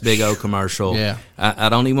Taft's Big O commercial. Yeah. I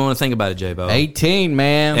don't even want to think about it, J-Bo. 18,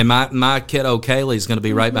 man. And my kiddo Kaylee's going to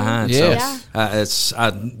be right behind. Yes. So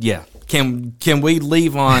Can we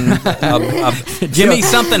leave on? Give me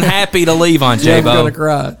something happy to leave on, J-Bo. I'm gonna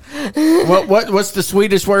cry. What's the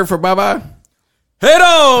Swedish word for bye-bye?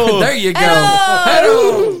 Hello. There you go.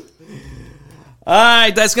 Hello. All right,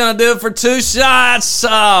 that's going to do it for Two Shots.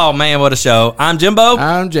 Oh, man, what a show. I'm Jimbo.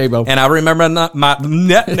 I'm J-Bo. And I remember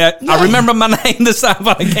my name this time,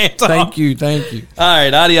 but I can't talk. Thank you. All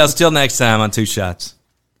right, adios. Till next time on Two Shots.